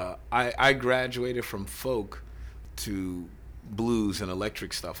 but I graduated from folk to blues and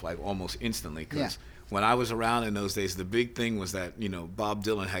electric stuff like almost instantly, because when I was around in those days, the big thing was that, Bob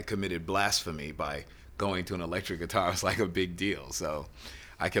Dylan had committed blasphemy by going to an electric guitar. It was like a big deal. So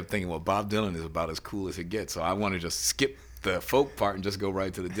I kept thinking, well, Bob Dylan is about as cool as it gets, so I want to just skip the folk part and just go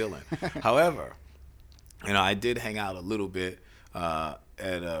right to the Dylan. However, I did hang out a little bit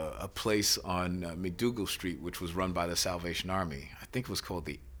at a place on McDougal Street, which was run by the Salvation Army. I think it was called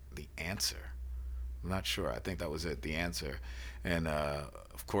the Answer. I'm not sure. I think that was it, the Answer. And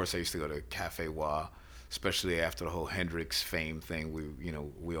of course, I used to go to Cafe Wah, especially after the whole Hendrix fame thing.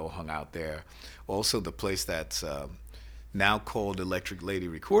 We all hung out there. Also, the place that's now called Electric Lady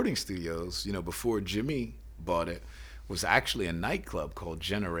Recording Studios, before Jimmy bought it, was actually a nightclub called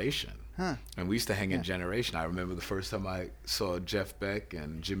Generation. Huh. And we used to hang in Generation. I remember the first time I saw Jeff Beck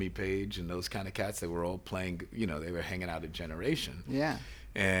and Jimmy Page and those kind of cats. They were all playing, they were hanging out at Generation. Yeah.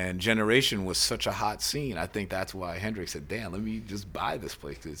 And Generation was such a hot scene. I think that's why Hendrix said, damn, let me just buy this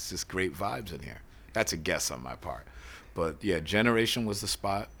place. It's just great vibes in here. That's a guess on my part. But yeah, Generation was the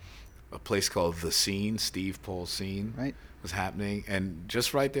spot. A place called The Scene, Steve Paul's Scene, was happening. And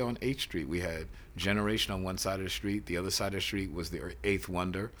just right there on 8th Street, we had Generation on one side of the street. The other side of the street was the Eighth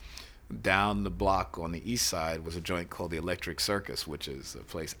Wonder. Down the block on the east side was a joint called the Electric Circus, which is a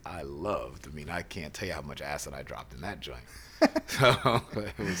place I loved. I mean, I can't tell you how much acid I dropped in that joint. So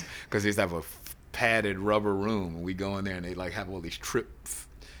it was because they used to have a padded rubber room, and we go in there and they like have all these trip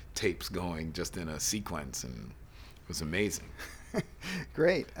tapes going just in a sequence, and it was amazing.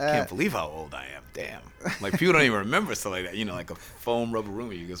 Great. Can't believe how old I am. Damn. Like, people don't even remember stuff like that. Like a foam rubber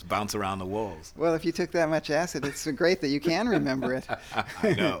room, you just bounce around the walls. Well, if you took that much acid, it's so great that you can remember it.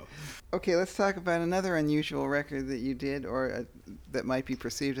 I know. Okay, let's talk about another unusual record that you did, or that might be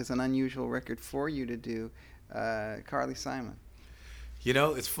perceived as an unusual record for you to do, Carly Simon.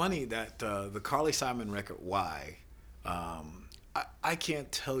 It's funny that the Carly Simon record, Why, I can't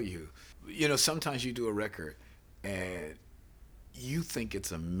tell you. Sometimes you do a record and you think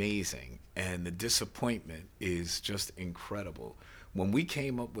it's amazing, and the disappointment is just incredible. When we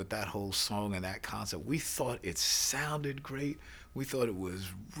came up with that whole song and that concept, we thought it sounded great. We thought it was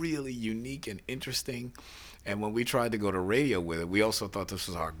really unique and interesting. And when we tried to go to radio with it, we also thought this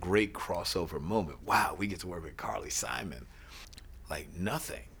was our great crossover moment. Wow, we get to work with Carly Simon. Like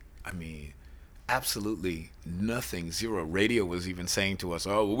nothing. I mean, absolutely nothing. Zero. Radio was even saying to us,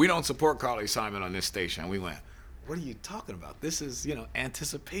 oh, well, we don't support Carly Simon on this station. And we went, what are you talking about? This is,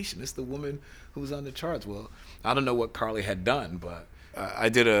 anticipation. This is the woman who was on the charts. Well, I don't know what Carly had done, but I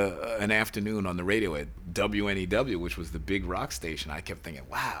did an afternoon on the radio at WNEW, which was the big rock station. I kept thinking,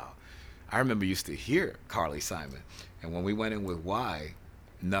 wow, I remember used to hear Carly Simon. And when we went in with Why,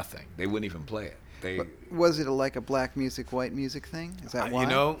 nothing. They wouldn't even play it. Was it like a black music, white music thing? Is that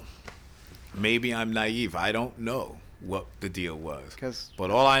why? Maybe I'm naive. I don't know what the deal was.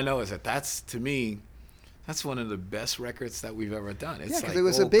 But all I know is that to me, that's one of the best records that we've ever done. It's like it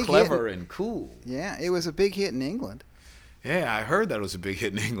was a big clever and cool. Yeah, it was a big hit in England. Yeah, I heard that it was a big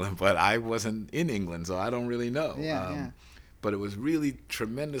hit in England, but I wasn't in England, so I don't really know. Yeah. But it was really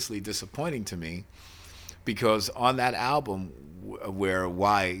tremendously disappointing to me, because on that album, where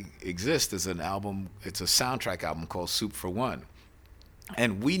Why exists, is an album, it's a soundtrack album called Soup for One.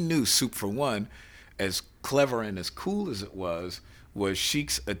 And we knew Soup for One, as clever and as cool as it was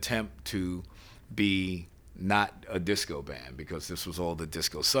CHIC's attempt to be not a disco band, because this was all the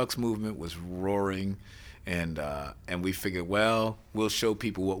disco sucks movement was roaring, and we figured, well, we'll show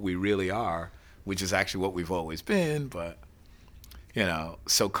people what we really are, which is actually what we've always been. But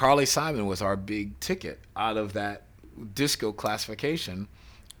so Carly Simon was our big ticket out of that disco classification,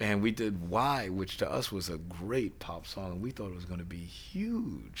 and we did Why, which to us was a great pop song, and we thought it was going to be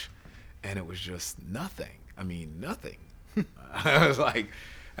huge, and it was just nothing. I mean, nothing. I was like,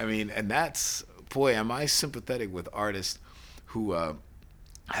 and that's, boy, am I sympathetic with artists who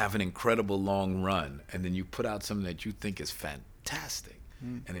have an incredible long run, and then you put out something that you think is fantastic,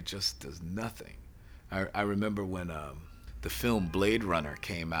 and it just does nothing. I remember when the film Blade Runner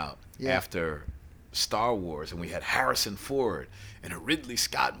came out after Star Wars, and we had Harrison Ford in a Ridley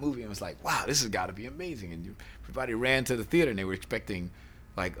Scott movie, and it was like, wow, this has got to be amazing. And everybody ran to the theater, and they were expecting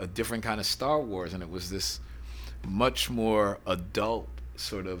like a different kind of Star Wars, and it was this much more adult,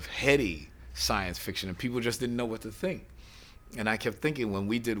 sort of heady science fiction, and people just didn't know what to think. And I kept thinking, when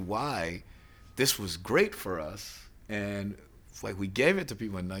we did Why, this was great for us, and like we gave it to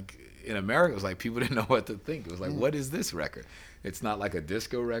people, and like in America, it was like people didn't know what to think. It was like, what is this record? It's not like a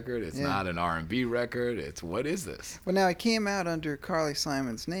disco record. It's not an R&B record. It's, what is this? Well, now it came out under Carly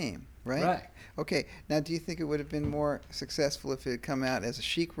Simon's name, right? Right. Okay. Now, do you think it would have been more successful if it had come out as a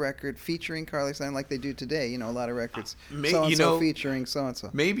CHIC record featuring Carly Simon, like they do today? A lot of records, so-and-so featuring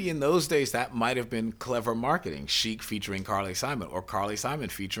so-and-so. Maybe in those days that might have been clever marketing. CHIC featuring Carly Simon, or Carly Simon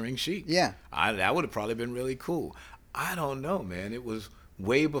featuring CHIC. Yeah. That would have probably been really cool. I don't know, man. It was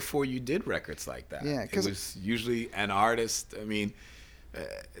way before you did records like that. Yeah, it was usually an artist.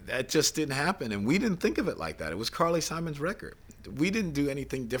 That just didn't happen, and we didn't think of it like that. It was Carly Simon's record. We didn't do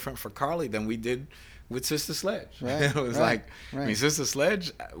anything different for Carly than we did with Sister Sledge. Right, It was Sister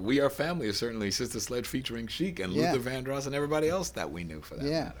Sledge, We Are Family is certainly Sister Sledge featuring CHIC and Luther Vandross and everybody else that we knew, for that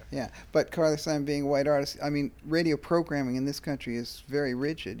matter. Yeah, but Carly Simon being a white artist, radio programming in this country is very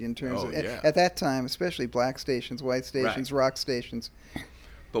rigid in terms of, at that time, especially black stations, white stations, rock stations.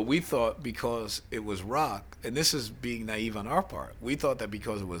 But we thought, because it was rock, and this is being naive on our part, we thought that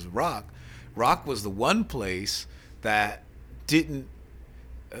because it was rock was the one place that didn't,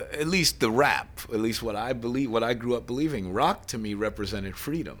 at least the rap, at least what I grew up believing, rock to me represented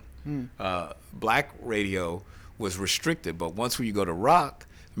freedom. Black radio was restricted, but once you go to rock,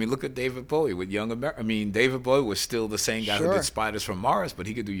 look at David Bowie with Young America. David Bowie was still the same guy who did Spiders from Mars, but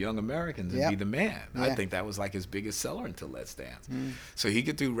he could do Young Americans and be the man. I think that was like his biggest seller until Let's Dance. So he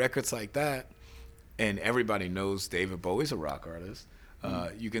could do records like that, and everybody knows David Bowie's a rock artist.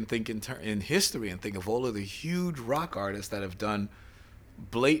 You can think in history and think of all of the huge rock artists that have done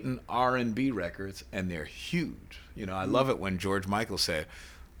blatant R&B records, and they're huge. I love it when George Michael said,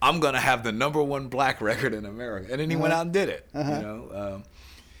 I'm going to have the #1 black record in America. And then he went out and did it.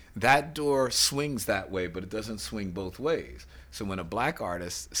 That door swings that way, but it doesn't swing both ways. So when a black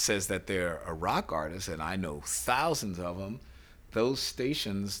artist says that they're a rock artist, and I know thousands of them, those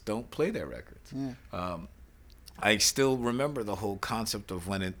stations don't play their records. I still remember the whole concept of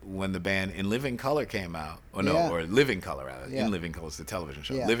when the band In Living Color came out, or Living Color, rather. In Living Color is the television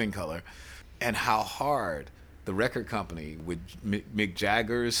show, Living Color, and how hard the record company, with Mick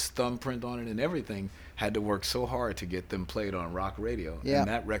Jagger's thumbprint on it and everything, had to work so hard to get them played on rock radio. And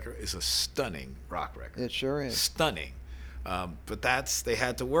that record is a stunning rock record. It sure is. Stunning. But they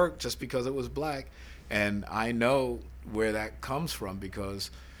had to work just because it was black. And I know where that comes from, because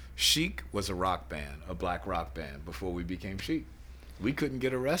CHIC was a rock band, a black rock band, before we became CHIC. We couldn't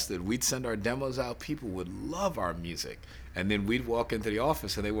get arrested. We'd send our demos out. People would love our music. And then we'd walk into the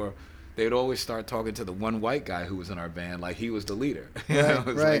office, and they'd always start talking to the one white guy who was in our band like he was the leader.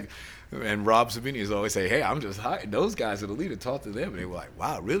 Right. And Rob Sabini used to always say, hey, I'm just hired. Those guys are the leader. Talk to them. And they were like,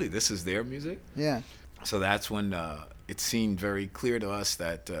 wow, really? This is their music? Yeah. So that's when it seemed very clear to us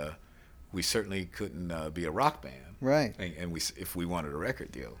that we certainly couldn't be a rock band. Right. And if we wanted a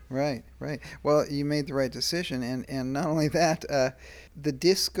record deal. Right. Well, you made the right decision. And not only that, the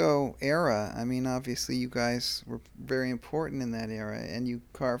disco era, obviously you guys were very important in that era, and you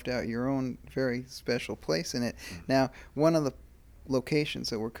carved out your own very special place in it. Now, one of the locations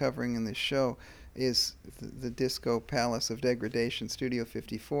that we're covering in this show is the Disco Palace of Degradation, Studio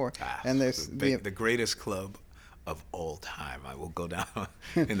 54. And there's the greatest club of all time. I will go down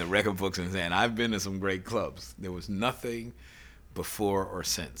in the record books and say, and I've been to some great clubs. There was nothing before or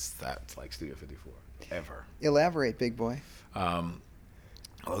since that's like Studio 54, ever. Elaborate, big boy.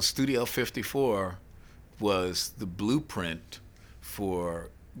 Well, Studio 54 was the blueprint for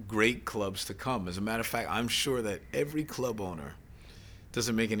great clubs to come. As a matter of fact, I'm sure that every club owner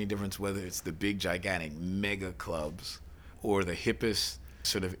Doesn't make any difference whether it's the big, gigantic mega clubs or the hippest,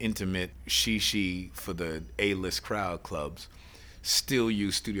 sort of intimate she for the A-list crowd clubs. Still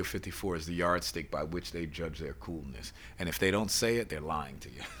use Studio 54 as the yardstick by which they judge their coolness. And if they don't say it, they're lying to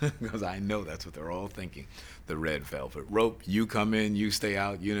you. Because I know that's what they're all thinking. The red velvet rope, you come in, you stay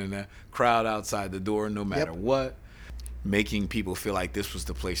out, you know, crowd outside the door no matter what. Making people feel like this was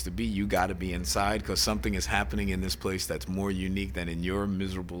the place to be. You got to be inside because something is happening in this place that's more unique than in your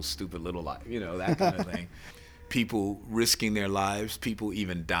miserable, stupid little life. You know, that kind of thing. People risking their lives, people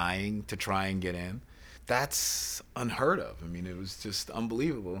even dying to try and get in. That's unheard of. I mean, it was just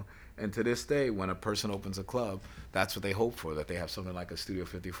unbelievable. And to this day, when a person opens a club, that's what they hope for, that they have something like a Studio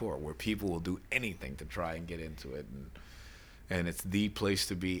 54, where people will do anything to try and get into it. And it's the place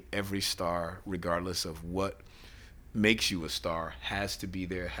to be. Every star, regardless of what makes you a star, has to be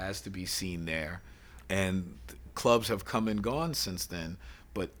there, has to be seen there. And clubs have come and gone since then,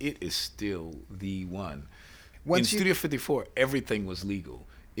 but it is still the one. In Studio 54, everything was legal.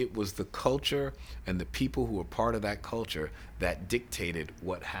 It was the culture and the people who were part of that culture that dictated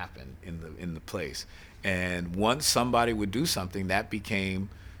what happened in the place. And once somebody would do something, that became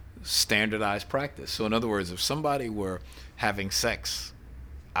standardized practice. So in other words, if somebody were having sex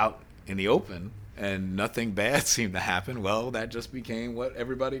out in the open and nothing bad seemed to happen, well, that just became what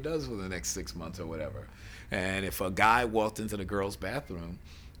everybody does for the next 6 months or whatever. And if a guy walked into the girls' bathroom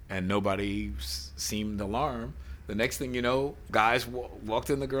and nobody seemed alarmed, the next thing you know, guys walked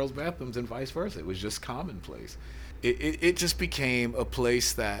in the girls' bathrooms and vice versa. It was just commonplace. It just became a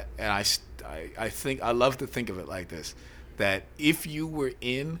place that, and I think, I love to think of it like this, that if you were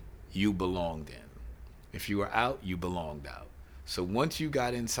in, you belonged in. If you were out, you belonged out. So once you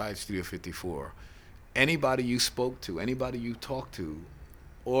got inside Studio 54, anybody you spoke to, anybody you talked to,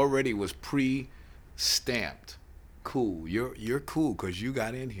 already was pre-stamped. Cool. You're cool because you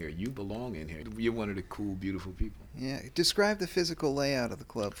got in here. You belong in here. You're one of the cool, beautiful people. Yeah. Describe the physical layout of the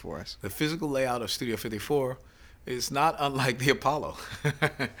club for us. The physical layout of Studio 54 is not unlike the Apollo.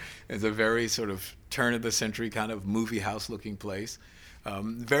 It's a very sort of turn-of-the-century kind of movie house-looking place.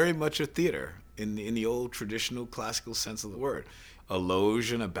 Very much a theater in the old traditional classical sense of the word. A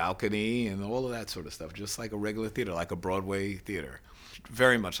loge and a balcony and all of that sort of stuff, just like a regular theater, like a Broadway theater.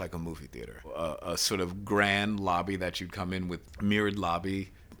 Very much like a movie theater. A sort of grand lobby that you'd come in with, mirrored lobby.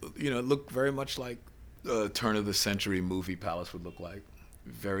 You know, it looked very much like a turn-of-the-century movie palace would look like.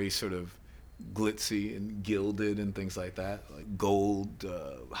 Very sort of glitzy and gilded and things like that, like gold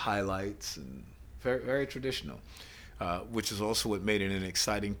highlights, and very, very traditional. Which is also what made it an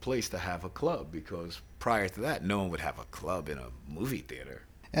exciting place to have a club, because prior to that, no one would have a club in a movie theater.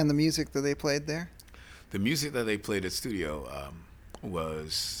 And the music that they played there? The music that they played at Studio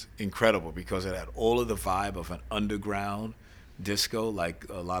was incredible because it had all of the vibe of an underground disco, like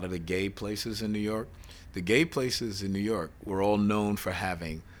a lot of the gay places in New York. The gay places in New York were all known for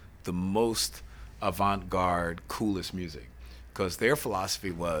having the most avant-garde, coolest music, because their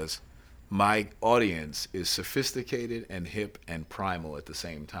philosophy was, my audience is sophisticated and hip and primal at the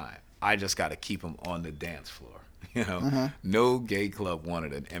same time. I just got to keep them on the dance floor. You know, No gay club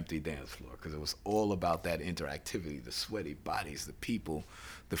wanted an empty dance floor because it was all about that interactivity, the sweaty bodies, the people,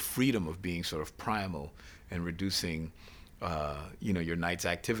 the freedom of being sort of primal and reducing, your night's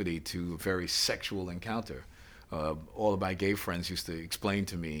activity to a very sexual encounter. All of my gay friends used to explain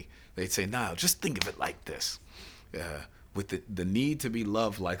to me, they'd say, Nile, just think of it like this. With the need to be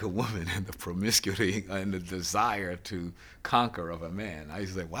loved like a woman and the promiscuity and the desire to conquer of a man. I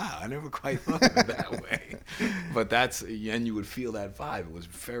used to say, wow, I never quite thought of it that way. But and you would feel that vibe. It was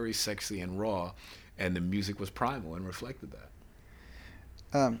very sexy and raw, and the music was primal and reflected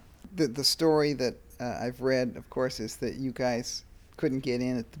that. The story that I've read, of course, is that you guys couldn't get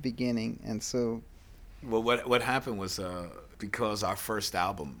in at the beginning, and so... Well, what happened was because our first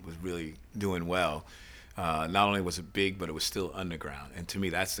album was really doing well, not only was it big, but it was still underground. And to me,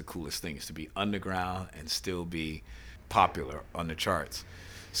 that's the coolest thing, is to be underground and still be popular on the charts.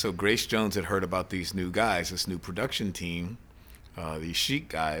 So Grace Jones had heard about these new guys, this new production team, these CHIC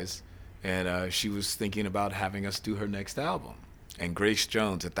guys, and she was thinking about having us do her next album. And Grace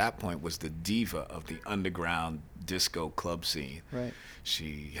Jones, at that point, was the diva of the underground disco club scene. Right.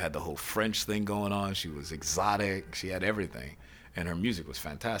 She had the whole French thing going on. She was exotic. She had everything. And her music was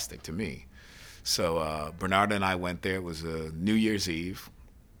fantastic to me. So Bernarda and I went there. It was New Year's Eve.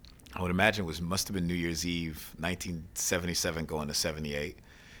 I would imagine must have been New Year's Eve, 1977 going to 78.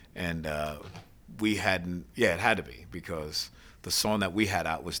 And we hadn't, it had to be, because the song that we had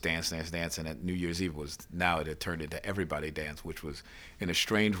out was Dance, Dance, Dance, and at New Year's Eve it had turned into Everybody Dance, which was in a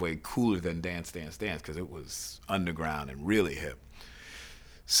strange way cooler than Dance, Dance, Dance, because it was underground and really hip.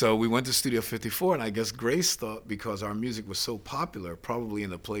 So we went to Studio 54, and I guess Grace thought because our music was so popular, probably in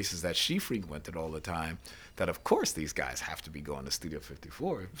the places that she frequented all the time, that of course these guys have to be going to Studio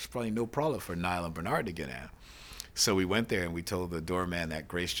 54. It's probably no problem for Nile and Bernard to get in. So we went there and we told the doorman that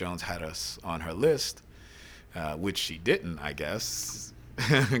Grace Jones had us on her list, which she didn't, I guess,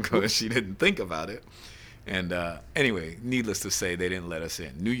 because she didn't think about it. And anyway, needless to say, they didn't let us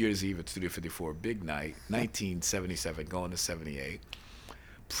in. New Year's Eve at Studio 54, big night, 1977, going to 78.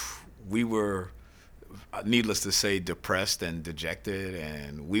 We were, needless to say, depressed and dejected,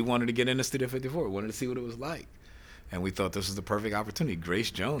 and we wanted to get into Studio 54. We wanted to see what it was like. And we thought this was the perfect opportunity. Grace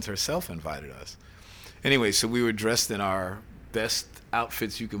Jones herself invited us. Anyway, so we were dressed in our best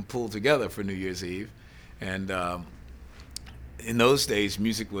outfits you can pull together for New Year's Eve. And in those days,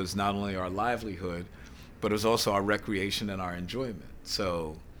 music was not only our livelihood, but it was also our recreation and our enjoyment.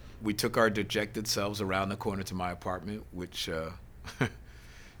 So we took our dejected selves around the corner to my apartment, which...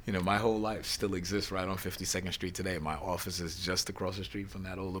 You know, my whole life still exists right on 52nd Street today. My office is just across the street from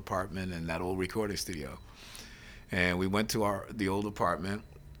that old apartment and that old recording studio. And we went to the old apartment,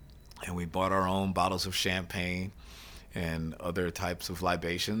 and we bought our own bottles of champagne and other types of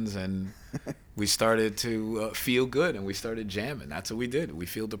libations, and we started to feel good, and we started jamming. That's what we did. We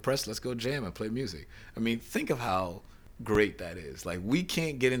feel depressed, let's go jam and play music. I mean, think of how great that is. Like, we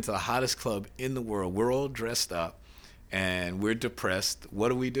can't get into the hottest club in the world. We're all dressed up, and we're depressed. What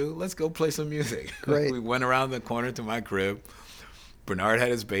do? Let's go play some music. Great. We went around the corner to my crib. Bernard had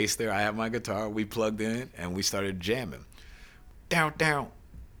his bass there. I had my guitar. We plugged in, and we started jamming. Down, down.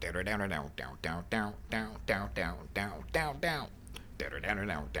 Down, down, down, down, down, down, down, down, down, down, down, down,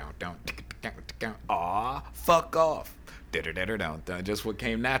 down, down, down, down, down. Aw, fuck off. Down, down. Just what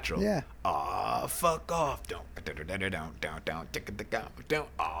came natural. Yeah. Aw, fuck off. Down, down, down, down, down.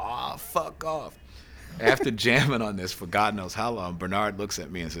 Aw, fuck off. After jamming on this for God knows how long, Bernard looks at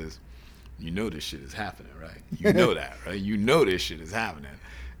me and says, "You know this shit is happening, right? You know that, right? You know this shit is happening."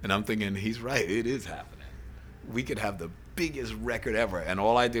 And I'm thinking, he's right. It is happening. We could have the biggest record ever. And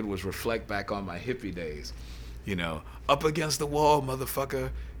all I did was reflect back on my hippie days, you know, up against the wall, motherfucker,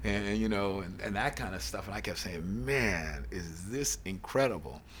 and you know, and that kind of stuff. And I kept saying, man, is this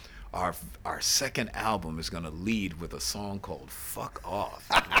incredible? Our second album is going to lead with a song called Fuck Off.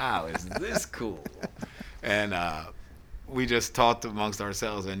 Wow, is this cool? And we just talked amongst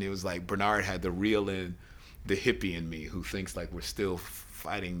ourselves, and it was like Bernard had to reel in the hippie in me who thinks like we're still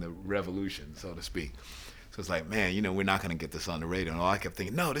fighting the revolution, so to speak. So it's like, man, you know, we're not going to get this on the radio. And all I kept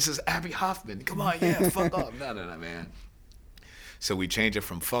thinking, no, this is Abby Hoffman. Come on, yeah, fuck off. No, man. So we changed it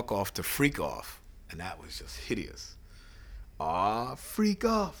from fuck off to freak off. And that was just hideous. Aw, freak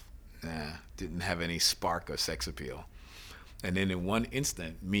off. Nah, didn't have any spark or sex appeal. And then in one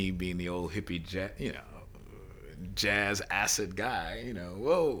instant, me being the old hippie, jazz acid guy, you know,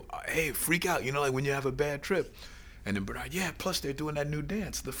 whoa, hey, freak out. You know, like when you have a bad trip. And then Bernard, yeah, plus they're doing that new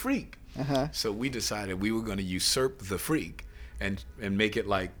dance, the freak. Uh-huh. So we decided we were going to usurp the freak and make it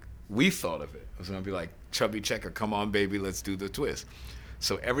like we thought of it. It was going to be like Chubby Checker, come on, baby, let's do the twist.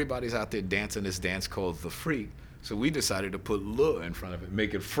 So everybody's out there dancing this dance called the freak. So we decided to put le in front of it,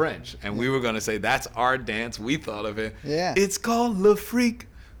 make it French. And we were going to say, that's our dance. We thought of it. Yeah. It's called le freak.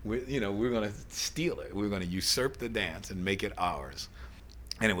 We're going to steal it. We're going to usurp the dance and make it ours.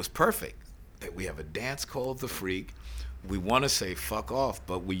 And it was perfect that we have a dance called the freak. We want to say fuck off,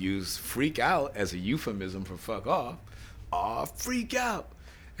 but we use freak out as a euphemism for fuck off. Aw, freak out.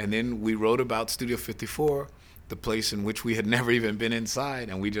 And then we wrote about Studio 54, the place in which we had never even been inside,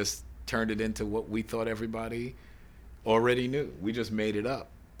 and we just turned it into what we thought everybody already knew. We just made it up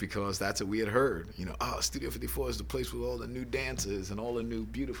because that's what we had heard. You know, Studio 54 is the place with all the new dances and all the new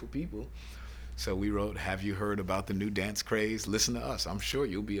beautiful people. So we wrote, have you heard about the new dance craze? Listen to us. I'm sure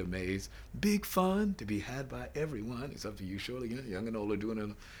you'll be amazed. Big fun to be had by everyone. It's up to you, surely. Young and old are doing it.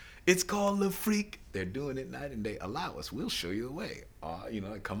 It's called Le Freak. They're doing it night and day. Allow us. We'll show you the way.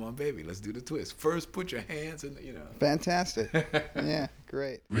 Like, come on, baby. Let's do the twist. First, put your hands in, Fantastic. Yeah,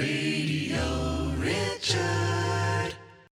 great. Radio.